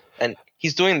goals. And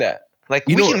he's doing that. Like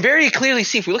we can very clearly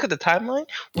see if we look at the timeline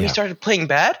when he started playing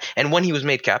bad and when he was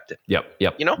made captain. Yep.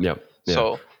 You know? Yep.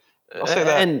 So I'll say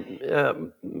that.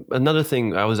 And another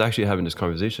thing, I was actually having this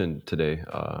conversation today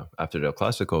after the El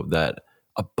Clasico that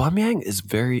Aubameyang is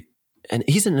and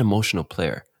he's an emotional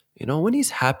player. You know, when he's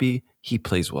happy, he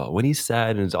plays well. When he's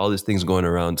sad and there's all these things going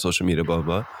around social media, blah,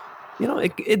 blah, you know,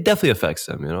 it definitely affects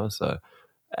him, you know, so,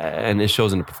 and it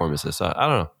shows in the performances. So I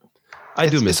don't know. I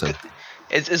do miss him.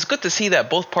 It's good to see that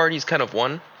both parties kind of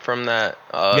won from that,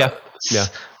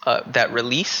 that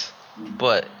release,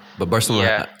 but But Barcelona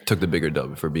Yeah. took the bigger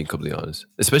dub, for being completely honest.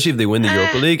 Especially if they win the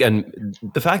Europa League. And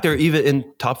the fact they're even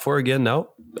in top 4 again now,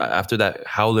 after that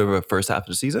howler of a first half of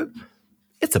the season,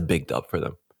 it's a big dub for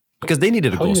them. Because they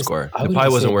needed a goal scorer.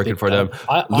 Depay wasn't working for them.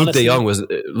 Luke De Jong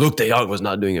was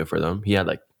not doing it for them. He had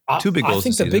like 2 big goals. I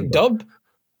think the big dub,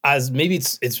 as maybe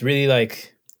it's really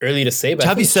like early to say, but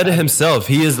Xavi said it himself.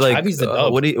 He is like, Xavi's the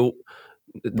dub.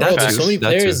 There's so many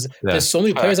players. There's so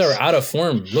many players that are out of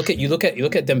form. Look at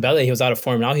Dembele. He was out of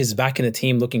form. Now he's back in the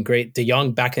team, looking great. De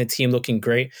Jong back in the team, looking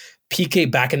great. PK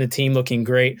back in the team, looking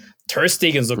great. Ter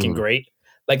Stegen's looking great.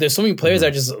 Like there's so many players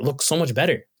that just look so much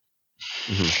better.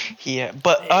 Yeah,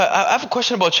 but I have a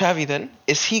question about Xavi. Then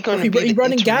is he going to be the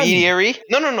intermediary?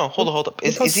 No. Hold up.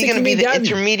 Is he going to be the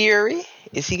intermediary?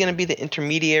 Is he going to be the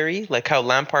intermediary, like how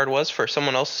Lampard was, for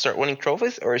someone else to start winning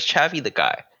trophies, or is Xavi the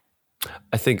guy?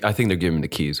 I think they're giving him the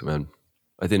keys, man.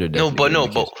 I think they're definitely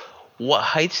but what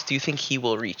heights do you think he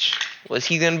will reach? Was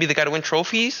he going to be the guy to win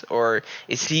trophies, or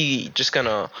is he just going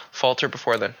to falter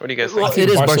before then? What do you guys think? It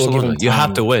is Barcelona. You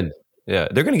have to win. Yeah,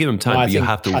 they're going to give him time, but you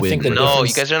have to win. No,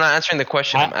 you guys are not answering the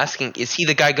question. I'm asking, is he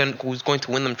the guy who's going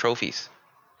to win them trophies?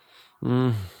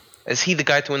 Is he the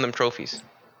guy to win them trophies?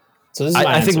 So this is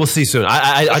I think we'll see soon.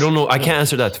 I don't know. I can't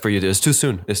answer that for you. It's too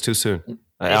soon.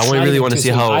 I really want to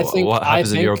see what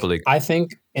happens in the Europa League. I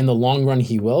think in the long run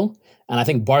he will, and I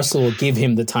think Barca will give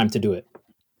him the time to do it.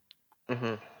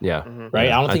 Yeah. Right?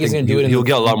 I don't think he's going to do it he'll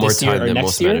get a lot more time than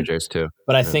most managers too.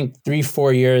 But I think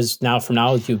 3-4 years from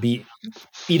now, he'll be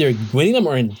either winning them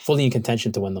or fully in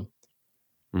contention to win them.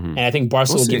 And I think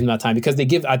Barca will give him that time because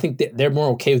I think they're more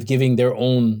okay with giving their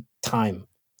own time.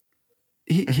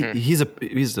 He's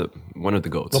one of the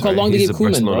goats. Look how long they gave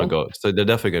Koeman, bro. Goat, so they're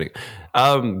definitely getting.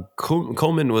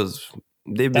 Koeman was.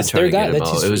 They've been trying to get him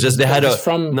out. It was just they had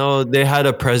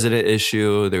a president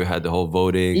issue. They had the whole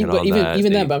voting and all that.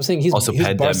 Even that, but I'm saying he's Barca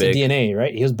DNA,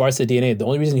 right? He was Barca DNA. The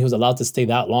only reason he was allowed to stay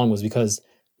that long was because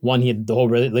one, he had the whole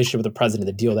relationship with the president,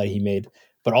 the deal that he made,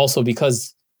 but also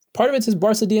because part of it's his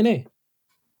Barca DNA.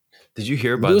 Did you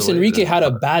hear? Luis Enrique had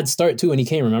a bad start too when he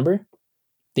came. Remember,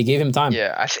 they gave him time.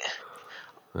 Yeah,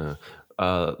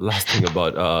 last thing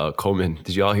about Koeman.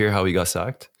 Did you all hear how he got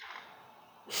sacked?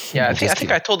 Yeah, I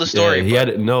think I told the story. Yeah,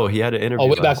 he had an interview. Oh,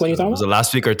 way back when you talking about? Was it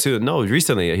last week or two? No,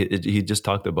 recently. He just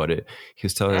talked about it. He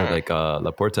was telling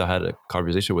Laporta had a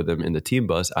conversation with him in the team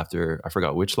bus after I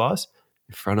forgot which loss.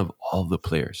 In front of all the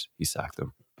players, he sacked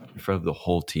them in front of the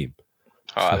whole team.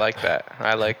 Oh, I like that.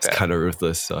 It's kind of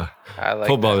ruthless. I like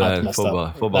football, that. man.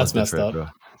 Football's different, bro.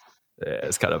 Yeah,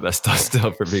 it's kind of messed up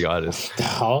still, for being honest.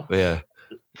 But yeah.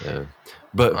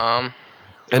 But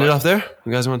end it off there.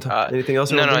 You guys want to talk anything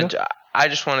else? No. I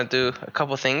just want to do a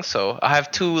couple things. So I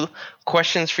have 2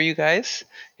 questions for you guys.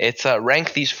 It's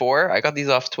rank these 4. I got these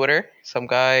off Twitter. Some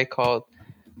guy called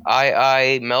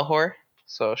II Melhor.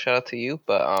 So shout out to you.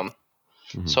 But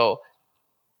so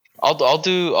I'll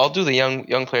do the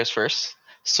young players first.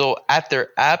 So at their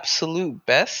absolute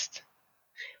best,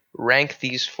 rank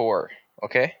these 4.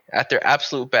 Okay, at their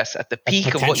absolute best, at the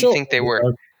peak of what you think they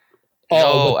were.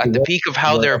 At the peak of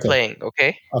how they're playing.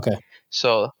 Okay.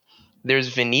 So there's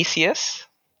Vinicius,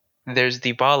 there's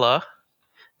Dybala,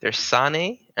 there's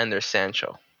Sane, and there's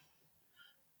Sancho.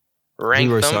 Rank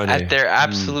them at their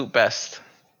absolute best.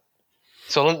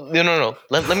 So no.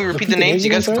 Let me repeat the names. You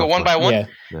guys can go one by one.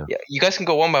 Yeah. You guys can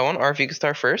go one by one, or if you can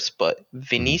start first. But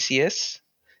Vinicius,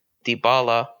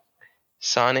 Dybala,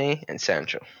 Sane, and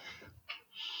Sancho.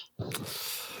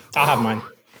 I'll have mine.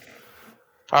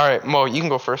 All right, Mo, you can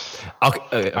go first.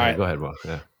 Okay. All right, go ahead, Mo.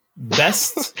 Yeah.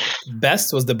 Best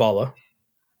was Dybala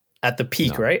at the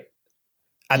peak, right?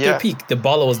 At their peak,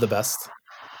 Dybala was the best.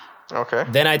 Okay.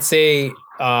 Then I'd say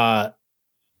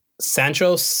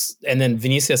Sancho and then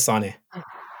Vinicius, Sane.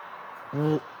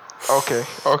 Okay.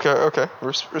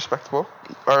 Respectable.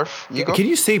 Arf, you go. Can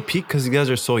you say peak because you guys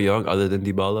are so young other than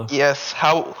Dybala? Yes.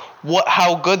 How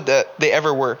good that they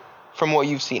ever were from what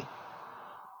you've seen.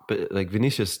 But like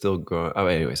Vinicius still growing. Oh,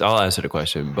 anyways, I'll answer the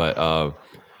question. But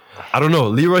I don't know.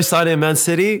 Leroy Sané in Man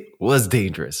City was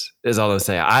dangerous. Is all I'm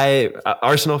saying.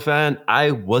 Arsenal fan.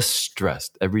 I was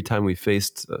stressed every time we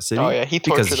faced City. Oh yeah, he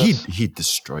tortured us. He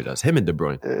destroyed us. Him and De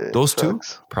Bruyne. Those two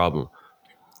problem.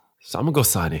 So I'm gonna go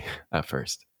Sané at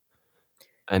first.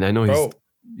 And I know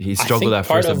he struggled at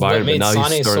first at Bayern, but now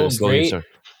he's starting to slowly.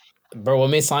 Bro, what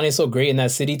made Sané so great in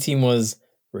that City team was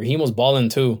Raheem was balling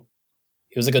too.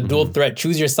 He was like a dual threat.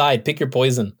 Choose your side. Pick your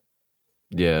poison.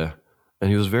 Yeah. And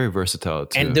he was very versatile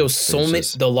too. And there was so many.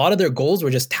 A lot of their goals were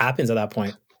just tap-ins at that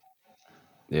point.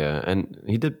 Yeah. And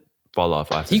he did fall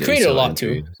off after. He created a lot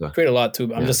too.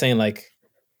 I'm just saying, like, it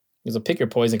was a pick your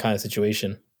poison kind of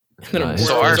situation.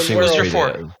 So Arf, who's your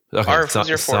 4? Okay, who's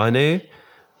your 4? Sané,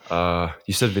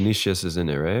 You said Vinicius is in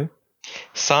it, right?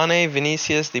 Sane,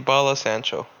 Vinicius, Dybala,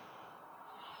 Sancho.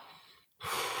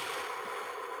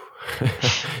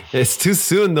 It's too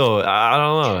soon though. I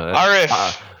don't know.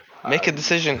 Arif, make a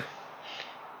decision.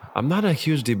 I'm not a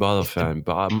huge Dybala fan,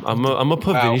 but I'm gonna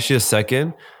put Vinicius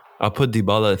second. I'll put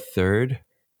Dybala third.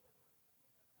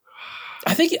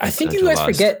 I think you guys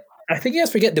forget. I think you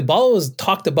guys forget. Dybala was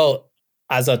talked about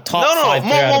as a top five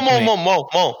player.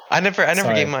 Mo. I never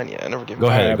gave mine yet. I never gave. Go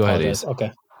mine. ahead, Ace.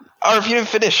 Okay. Arif, you didn't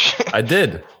finish. I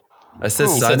did. I said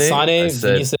Sane, I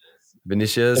said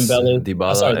Vinicius,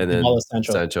 Dybala, and then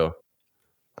Sancho.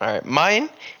 All right, mine.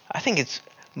 I think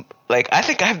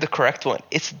I have the correct one.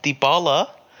 It's Dybala,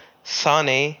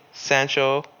 Sane,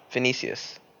 Sancho,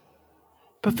 Vinicius.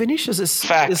 But Vinicius is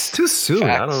Facts. It's too soon.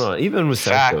 Facts. I don't know. Even with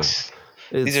Sancho,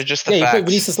 These are just the facts. facts. You put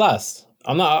Vinicius last.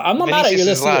 I'm not mad at your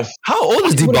list. How old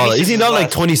is Dybala? Is he not like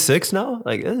 26 now?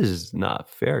 Like, this is not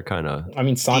fair, kind of. I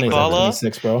mean, Sane's at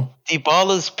 26, bro.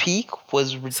 Dybala's peak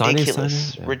was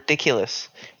ridiculous. Sane? Yeah. Ridiculous.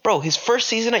 Bro, his first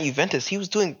season at Juventus, he was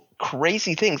doing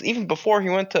crazy things. Even before he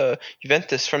went to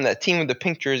Juventus from that team with the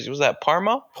pink jersey. Was that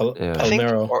Parma?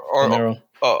 Palmero.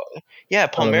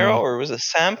 Palmero, or was it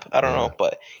Samp? I don't know,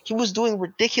 but he was doing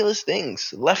ridiculous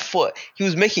things. Left foot. He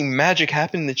was making magic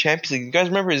happen in the Champions League. You guys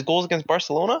remember his goals against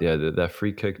Barcelona? Yeah, that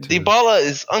free kick too. Dybala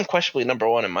is unquestionably number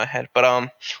one in my head.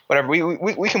 But whatever.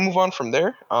 We can move on from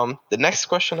there. The next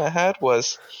question I had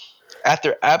was, at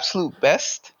their absolute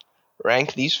best,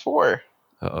 rank these four.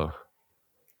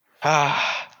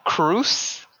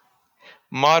 Kroos,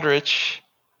 Modric,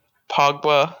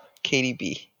 Pogba,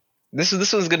 KDB. This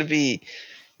one's gonna be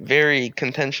very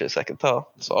contentious, I can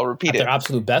tell. So I'll repeat it. Their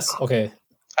absolute best? Okay.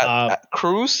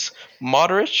 Kroos,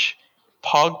 Modric,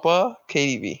 Pogba,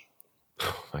 KDB.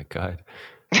 Oh my God.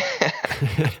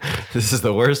 This is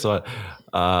the worst one.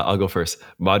 I'll go first.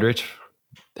 Modric,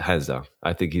 hands down.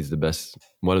 I think he's the best,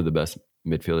 one of the best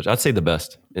midfielders. I'd say the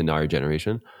best in our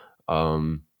generation.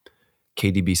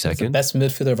 KDB second. The best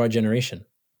midfielder of our generation.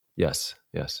 Yes.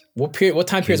 What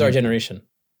time period is our generation?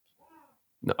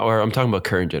 No, or I'm talking about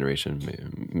current generation.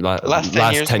 Last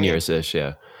 10 years-ish,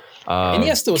 yeah.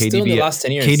 Iniesta was still in the last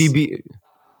 10 years. KDB.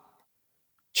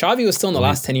 Xavi was still in the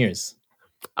last 10 years.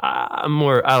 I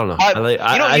don't know.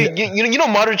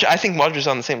 Modric. I think Modric is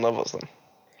on the same level as them.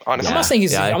 Honestly, I'm not saying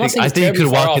he's. I think he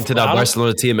could walk into that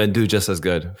Barcelona team and do just as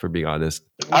good. For being honest,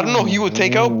 I don't know who he would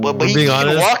take out, but he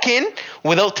can walk in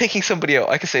without taking somebody out.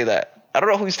 I can say that. I don't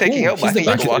know who he's taking out, but I think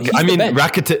he can walk in. I mean,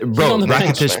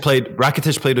 Rakitic played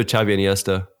with Xavi and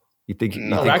Iniesta.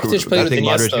 Rakitic played with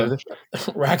Iniesta.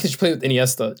 Rakitic played with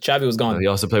Iniesta. Xavi was gone. He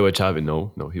also played with Xavi.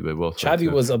 No, he played well. Xavi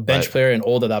was a bench player and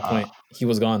old at that point. He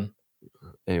was gone.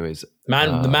 Anyways,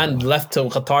 the man left to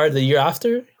Qatar the year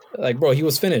after. Like, bro, he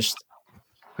was finished.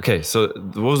 Okay, so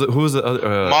who was the other?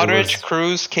 Modric,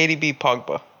 Kroos, KDB,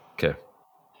 Pogba. Okay.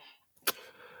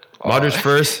 Modric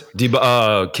first,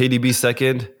 KDB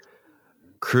second,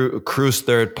 Kroos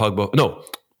third,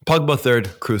 Pogba third,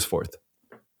 Kroos fourth.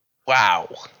 Wow.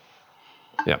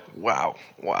 Yeah. Wow.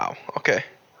 Okay.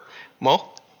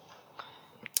 Mo?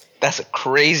 That's a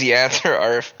crazy answer,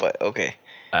 Arif, but okay.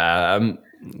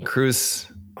 Kroos.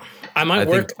 I'm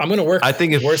gonna work. I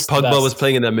think if Pogba was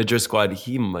playing in that Madrid squad,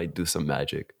 he might do some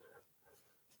magic.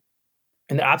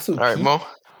 In the absolute. All right, Mo.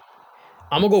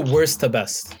 I'm gonna go worst to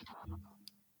best,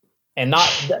 and not.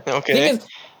 Okay.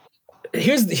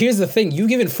 Here's the thing. You've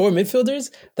given four midfielders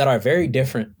that are very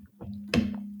different.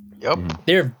 Yep.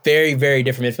 They're very, very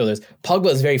different midfielders. Pogba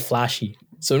is very flashy.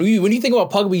 So when you think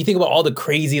about Pogba, you think about all the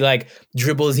crazy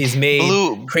dribbles he's made,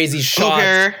 crazy shots.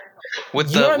 Hair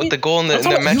with the goal in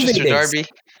the Manchester derby.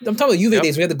 I'm talking about Juve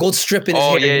days. We had the gold strip in his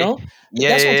hair, you know?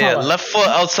 Yeah. Left foot,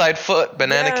 outside foot,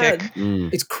 banana kick.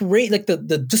 It's great. Like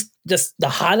just the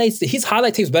highlights. His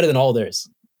highlight tape's better than all theirs.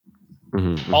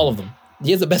 All of them. He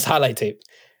has the best highlight tape.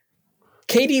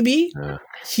 KDB,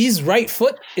 his right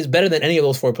foot is better than any of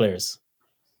those four players.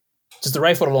 Just the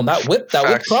right foot alone. That whip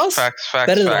cross,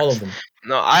 better than all of them.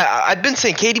 No, I've been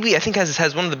saying KDB. I think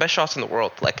has one of the best shots in the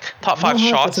world. Like top 5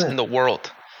 shots in the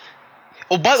world.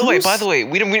 Oh, by the way,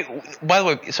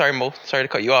 sorry, Mo. Sorry to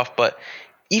cut you off, but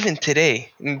even today,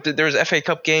 there was an FA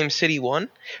Cup game. City won.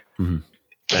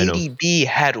 KDB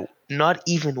had not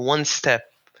even one step,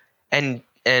 and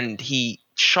he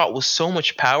shot with so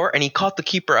much power, and he caught the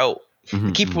keeper out.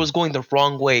 The keeper was going the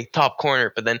wrong way, top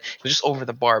corner, but then it was just over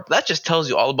the bar. But that just tells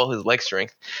you all about his leg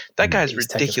strength. That guy's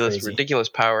ridiculous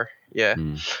power. Yeah.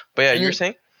 But yeah, you were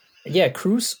saying? Yeah,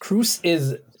 Kroos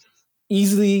is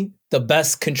easily the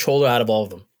best controller out of all of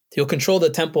them. He'll control the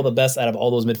tempo the best out of all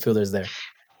those midfielders there.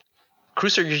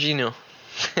 Kroos or Jorginho?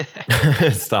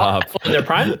 Stop. In their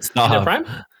prime? Stop. In their prime?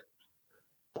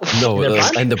 No, In their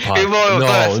prime? end the pod. Hey, whoa, No, go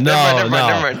ahead. Never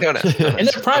no. mind. Don't answer. In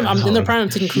their prime, I'm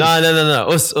taking Cruz. No.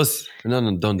 Us.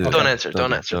 No, don't do that. Don't answer.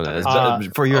 Don't answer.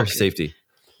 It's for your Okay. safety.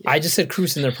 I just said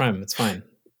Cruz in their prime. It's fine.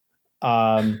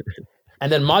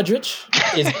 And then Modric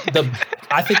is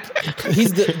I think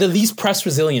he's the least press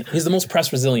resilient. He's the most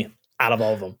press resilient out of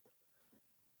all of them.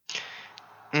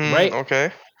 Right?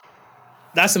 Okay.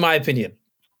 That's in my opinion.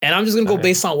 And I'm just gonna go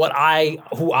based on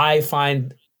who I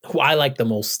like the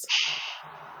most.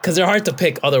 Because they're hard to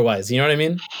pick otherwise. You know what I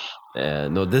mean? Yeah,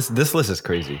 no, this list is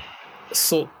crazy.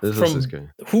 So This from list is crazy.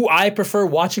 who I prefer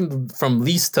watching from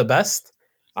least to best,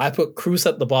 I put Cruz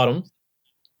at the bottom.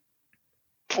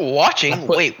 Watching?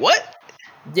 Wait, what?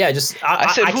 Yeah, just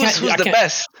I said who's the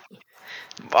best?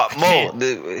 Mo,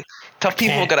 can't. tough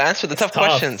people gotta answer the tough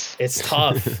questions. It's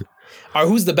tough. Or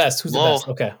who's the best? Who's the best?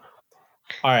 Okay.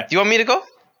 All right. Do you want me to go?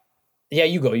 Yeah,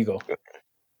 you go.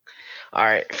 All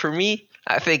right. For me,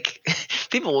 I think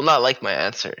people will not like my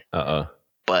answer.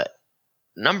 But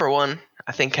number one,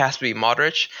 I think has to be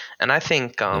Modric, and I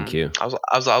think Thank you. I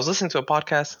was listening to a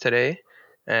podcast today,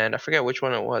 and I forget which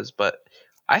one it was, but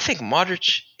I think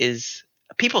Modric is.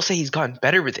 People say he's gotten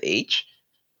better with age.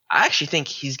 I actually think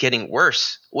he's getting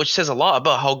worse, which says a lot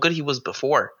about how good he was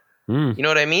before. You know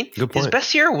what I mean? Good point. His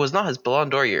best year was not his Ballon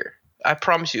d'Or year. I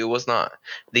promise you, it was not.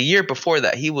 The year before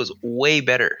that, he was way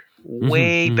better.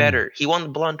 Way better. He won the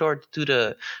Ballon d'Or due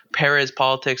to Perez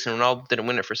politics, and Ronaldo didn't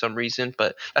win it for some reason.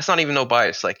 But that's not even no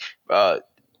bias. Like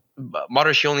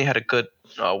Modric, he only had a good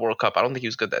World Cup. I don't think he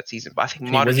was good that season. But I think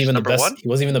Modric is number one. He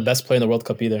wasn't even the best player in the World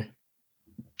Cup either.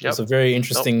 It was a very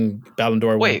interesting Ballon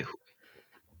d'Or. Wait,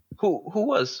 who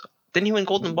was? Didn't he win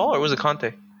Golden Ball, or was it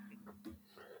Conte?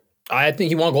 I think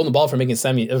he won Golden Ball for making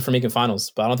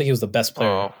finals, but I don't think he was the best player.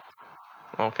 Oh,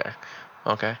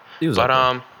 okay. He was but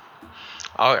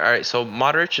all right. So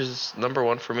Modric is number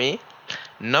one for me.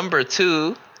 Number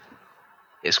two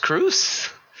is Cruz.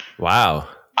 Wow.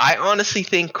 I honestly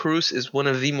think Cruz is one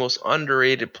of the most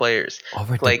underrated players.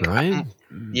 Over De Bruyne?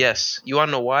 Yes. You want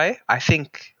to know why? I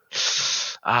think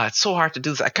it's so hard to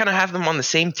do this. I kind of have them on the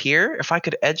same tier. If I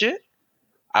could edge it,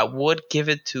 I would give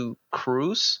it to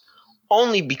Cruz.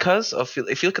 Only because of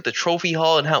if you look at the trophy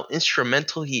haul and how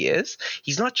instrumental he is,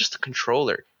 he's not just a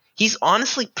controller. He's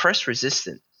honestly press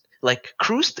resistant. Like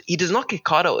Cruz, he does not get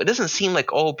caught out. It doesn't seem like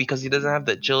because he doesn't have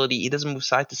the agility, he doesn't move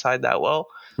side to side that well.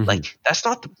 Like that's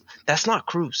not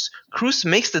Cruz. Cruz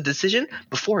makes the decision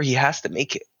before he has to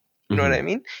make it. You know what I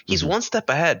mean? He's one step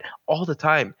ahead all the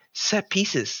time. Set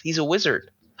pieces. He's a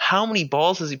wizard. How many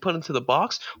balls does he put into the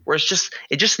box where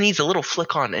it just needs a little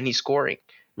flick on and he's scoring?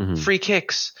 Free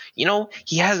kicks.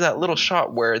 He has that little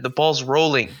shot where the ball's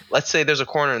rolling. Let's say there's a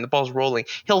corner and the ball's rolling.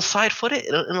 He'll side foot it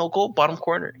and it'll go bottom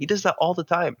corner. He does that all the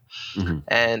time.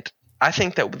 And I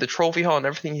think that with the trophy haul and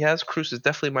everything he has, Cruz is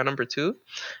definitely my number two.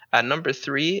 At number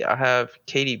three, I have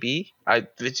KDB.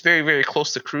 It's very, very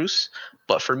close to Cruz.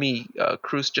 But for me,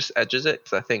 Cruz just edges it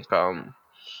because I think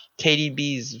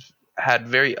KDB's had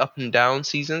very up and down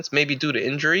seasons, maybe due to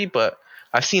injury, but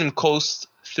I've seen him coast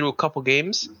through a couple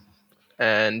games.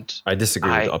 And I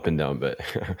disagree with up and down, but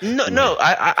no.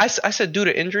 I said due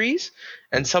to injuries,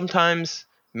 and sometimes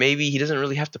maybe he doesn't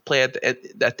really have to play at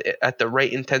the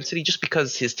right intensity just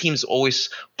because his team's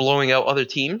always blowing out other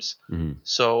teams.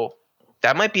 So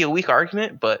that might be a weak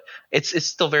argument, but it's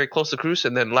still very close to Cruz.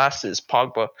 And then last is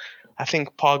Pogba. I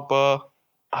think Pogba.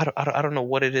 I don't know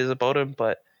what it is about him,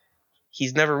 but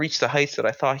he's never reached the heights that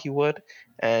I thought he would.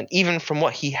 And even from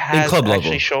what he has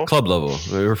shown. Club level.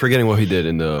 We're forgetting what he did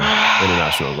in the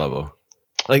international level.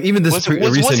 Like even this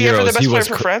recent was he ever Euros, the best player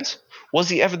for France? Was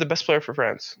he ever the best player for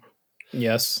France?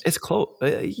 Yes. It's close.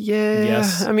 Yeah.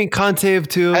 Yes. I mean, Conte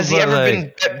too. Has he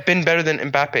ever been better than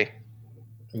Mbappe?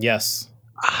 Yes.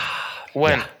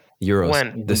 When? Yeah. Euros.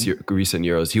 When? This recent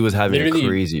Euros. He was having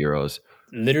crazy Euros.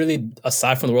 Literally,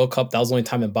 aside from the World Cup, that was the only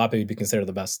time Mbappe would be considered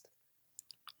the best.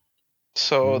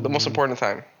 So the most important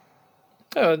time.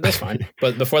 That's fine.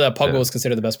 But before that, Pogba was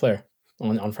considered the best player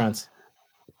on France.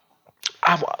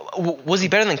 Was he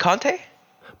better than Conte?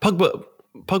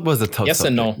 Pogba's the tough. Yes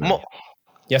and no.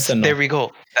 Yes and no. There we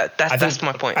go. That's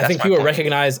my point. I think people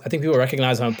recognize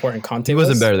how important Conte was. He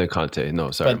wasn't better than Conte.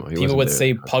 No, sorry. But people would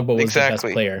say Pogba was the best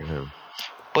player. Yeah.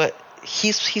 But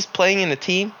he's playing in a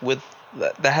team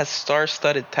that has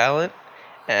star-studded talent,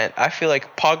 and I feel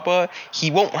like Pogba,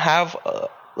 he won't have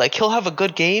he'll have a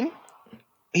good game.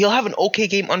 He'll have an okay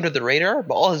game under the radar,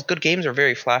 but all his good games are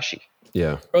very flashy.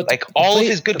 Yeah. Like all of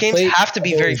his good games have to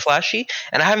be very flashy,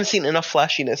 and I haven't seen enough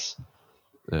flashiness.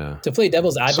 Yeah. To play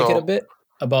devil's advocate a bit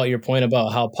about your point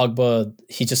about how Pogba,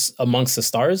 he's just amongst the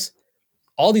stars.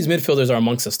 All these midfielders are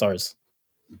amongst the stars.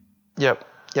 Yep.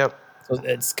 So So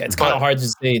it's kind of hard to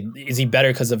say is he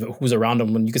better because of who's around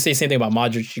him. When you could say the same thing about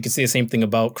Modric, you could say the same thing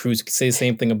about Cruz, you could say the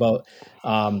same thing about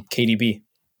KDB,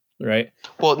 right?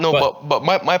 Well, no, but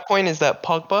my point is that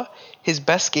Pogba, his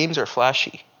best games are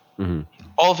flashy. Mhm.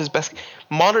 All of his best,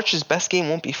 Modric's best game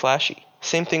won't be flashy.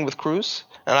 Same thing with Cruz,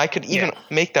 and I could even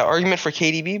make that argument for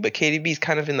KDB, but KDB is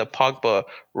kind of in the Pogba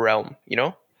realm, you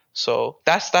know. So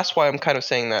that's why I'm kind of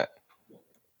saying that.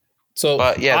 So,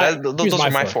 But yeah, here's those are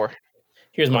my four.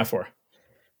 Here's my four.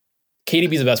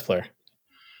 KDB's the best player.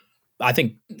 I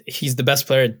think he's the best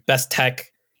player, best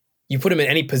tech. You put him in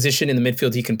any position in the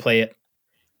midfield, he can play it.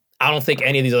 I don't think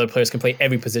any of these other players can play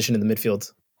every position in the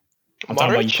midfield. I'm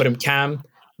talking about you put him Cam.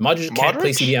 Modric can't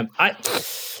play CDM.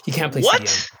 He can't play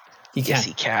CDM. He can. Yes,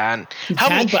 he can. He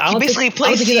basically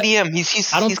plays CDM.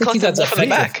 He's I don't think he's that from the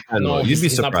back. No, you'd be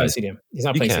he's not playing surprised. CDM. He's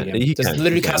not playing CDM. He There's can.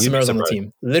 literally He can. Casemiro's on the surprised.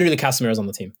 team. Literally Casemiro's on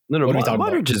the team. No, What are we talking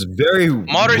Modric about? is very,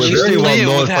 Modric used very to play well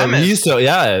known with for. James. He used to,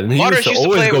 Modric used to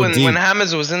play when deep.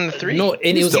 James was in the three. No, and He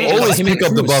it used was to always him and pick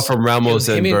up the Cruz. ball from Ramos It was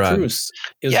and him Varane. Cruz.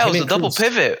 it was him a double Cruz.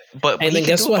 pivot. But And then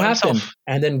guess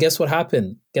what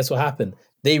happened?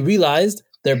 They realized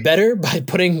they're better by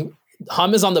putting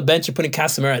James on the bench and putting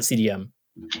Casemiro at CDM.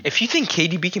 If you think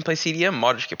KDB can play CDM,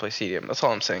 Modric can play CDM. That's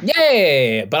all I'm saying.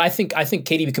 Yeah, but I think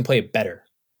KDB can play it better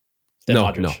than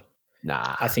Modric. No.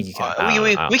 Nah. I think he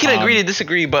can. We can agree to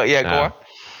disagree, but yeah, go on.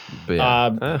 But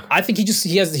yeah. I think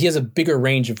he has a bigger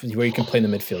range of where he can play in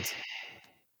the midfield.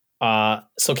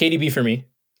 So KDB for me,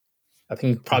 I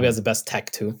think he probably has the best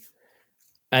tech too.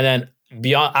 And then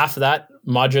beyond after that,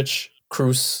 Modric,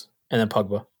 Cruz, and then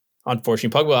Pogba.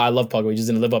 Unfortunately, Pogba, I love Pogba. He just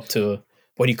didn't live up to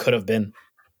what he could have been.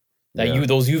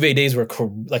 Those Juve days were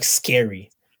like scary.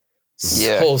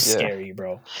 Scary,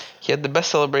 bro. He had the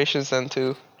best celebrations then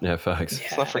too. Yeah, facts.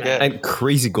 Let's not forget. And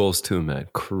crazy goals too, man.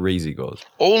 Crazy goals.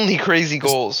 Only crazy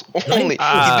goals. Only.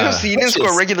 He didn't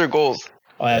score regular goals.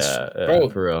 Oh, bro.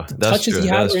 For real. The That's touches true. he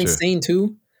had That's were true. insane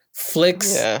too.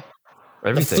 Flicks. Yeah.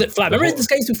 Everything. Flip flap. Remember this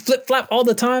guy used to flip flap all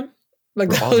the time? Like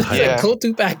that all the was time. his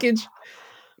go-to package.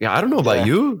 Yeah, I don't know about Yeah.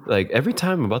 you. Like every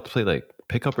time I'm about to play like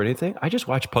pickup or anything, I just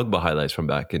watch Pogba highlights from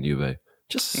back in Juve.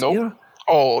 Just Nope. you know,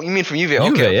 Oh, you mean from Juve? Okay,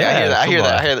 Juve, okay. yeah, I hear come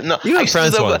that. on. No, you I got used to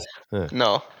do France that ones. with,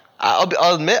 No,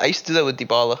 I'll admit I used to do that with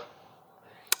Dybala.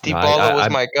 No, Dybala was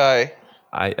my guy.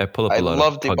 I pull up I a lot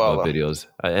love of Pogba Dybala. videos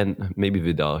and maybe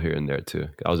Vidal here and there too.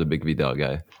 I was a big Vidal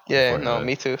guy. Yeah, before, no,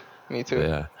 me too. Me too. But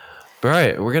yeah. But all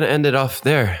right, we're gonna end it off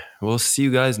there. We'll see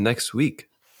you guys next week.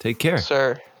 Take care.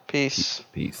 Sir, peace.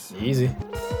 Peace. Easy.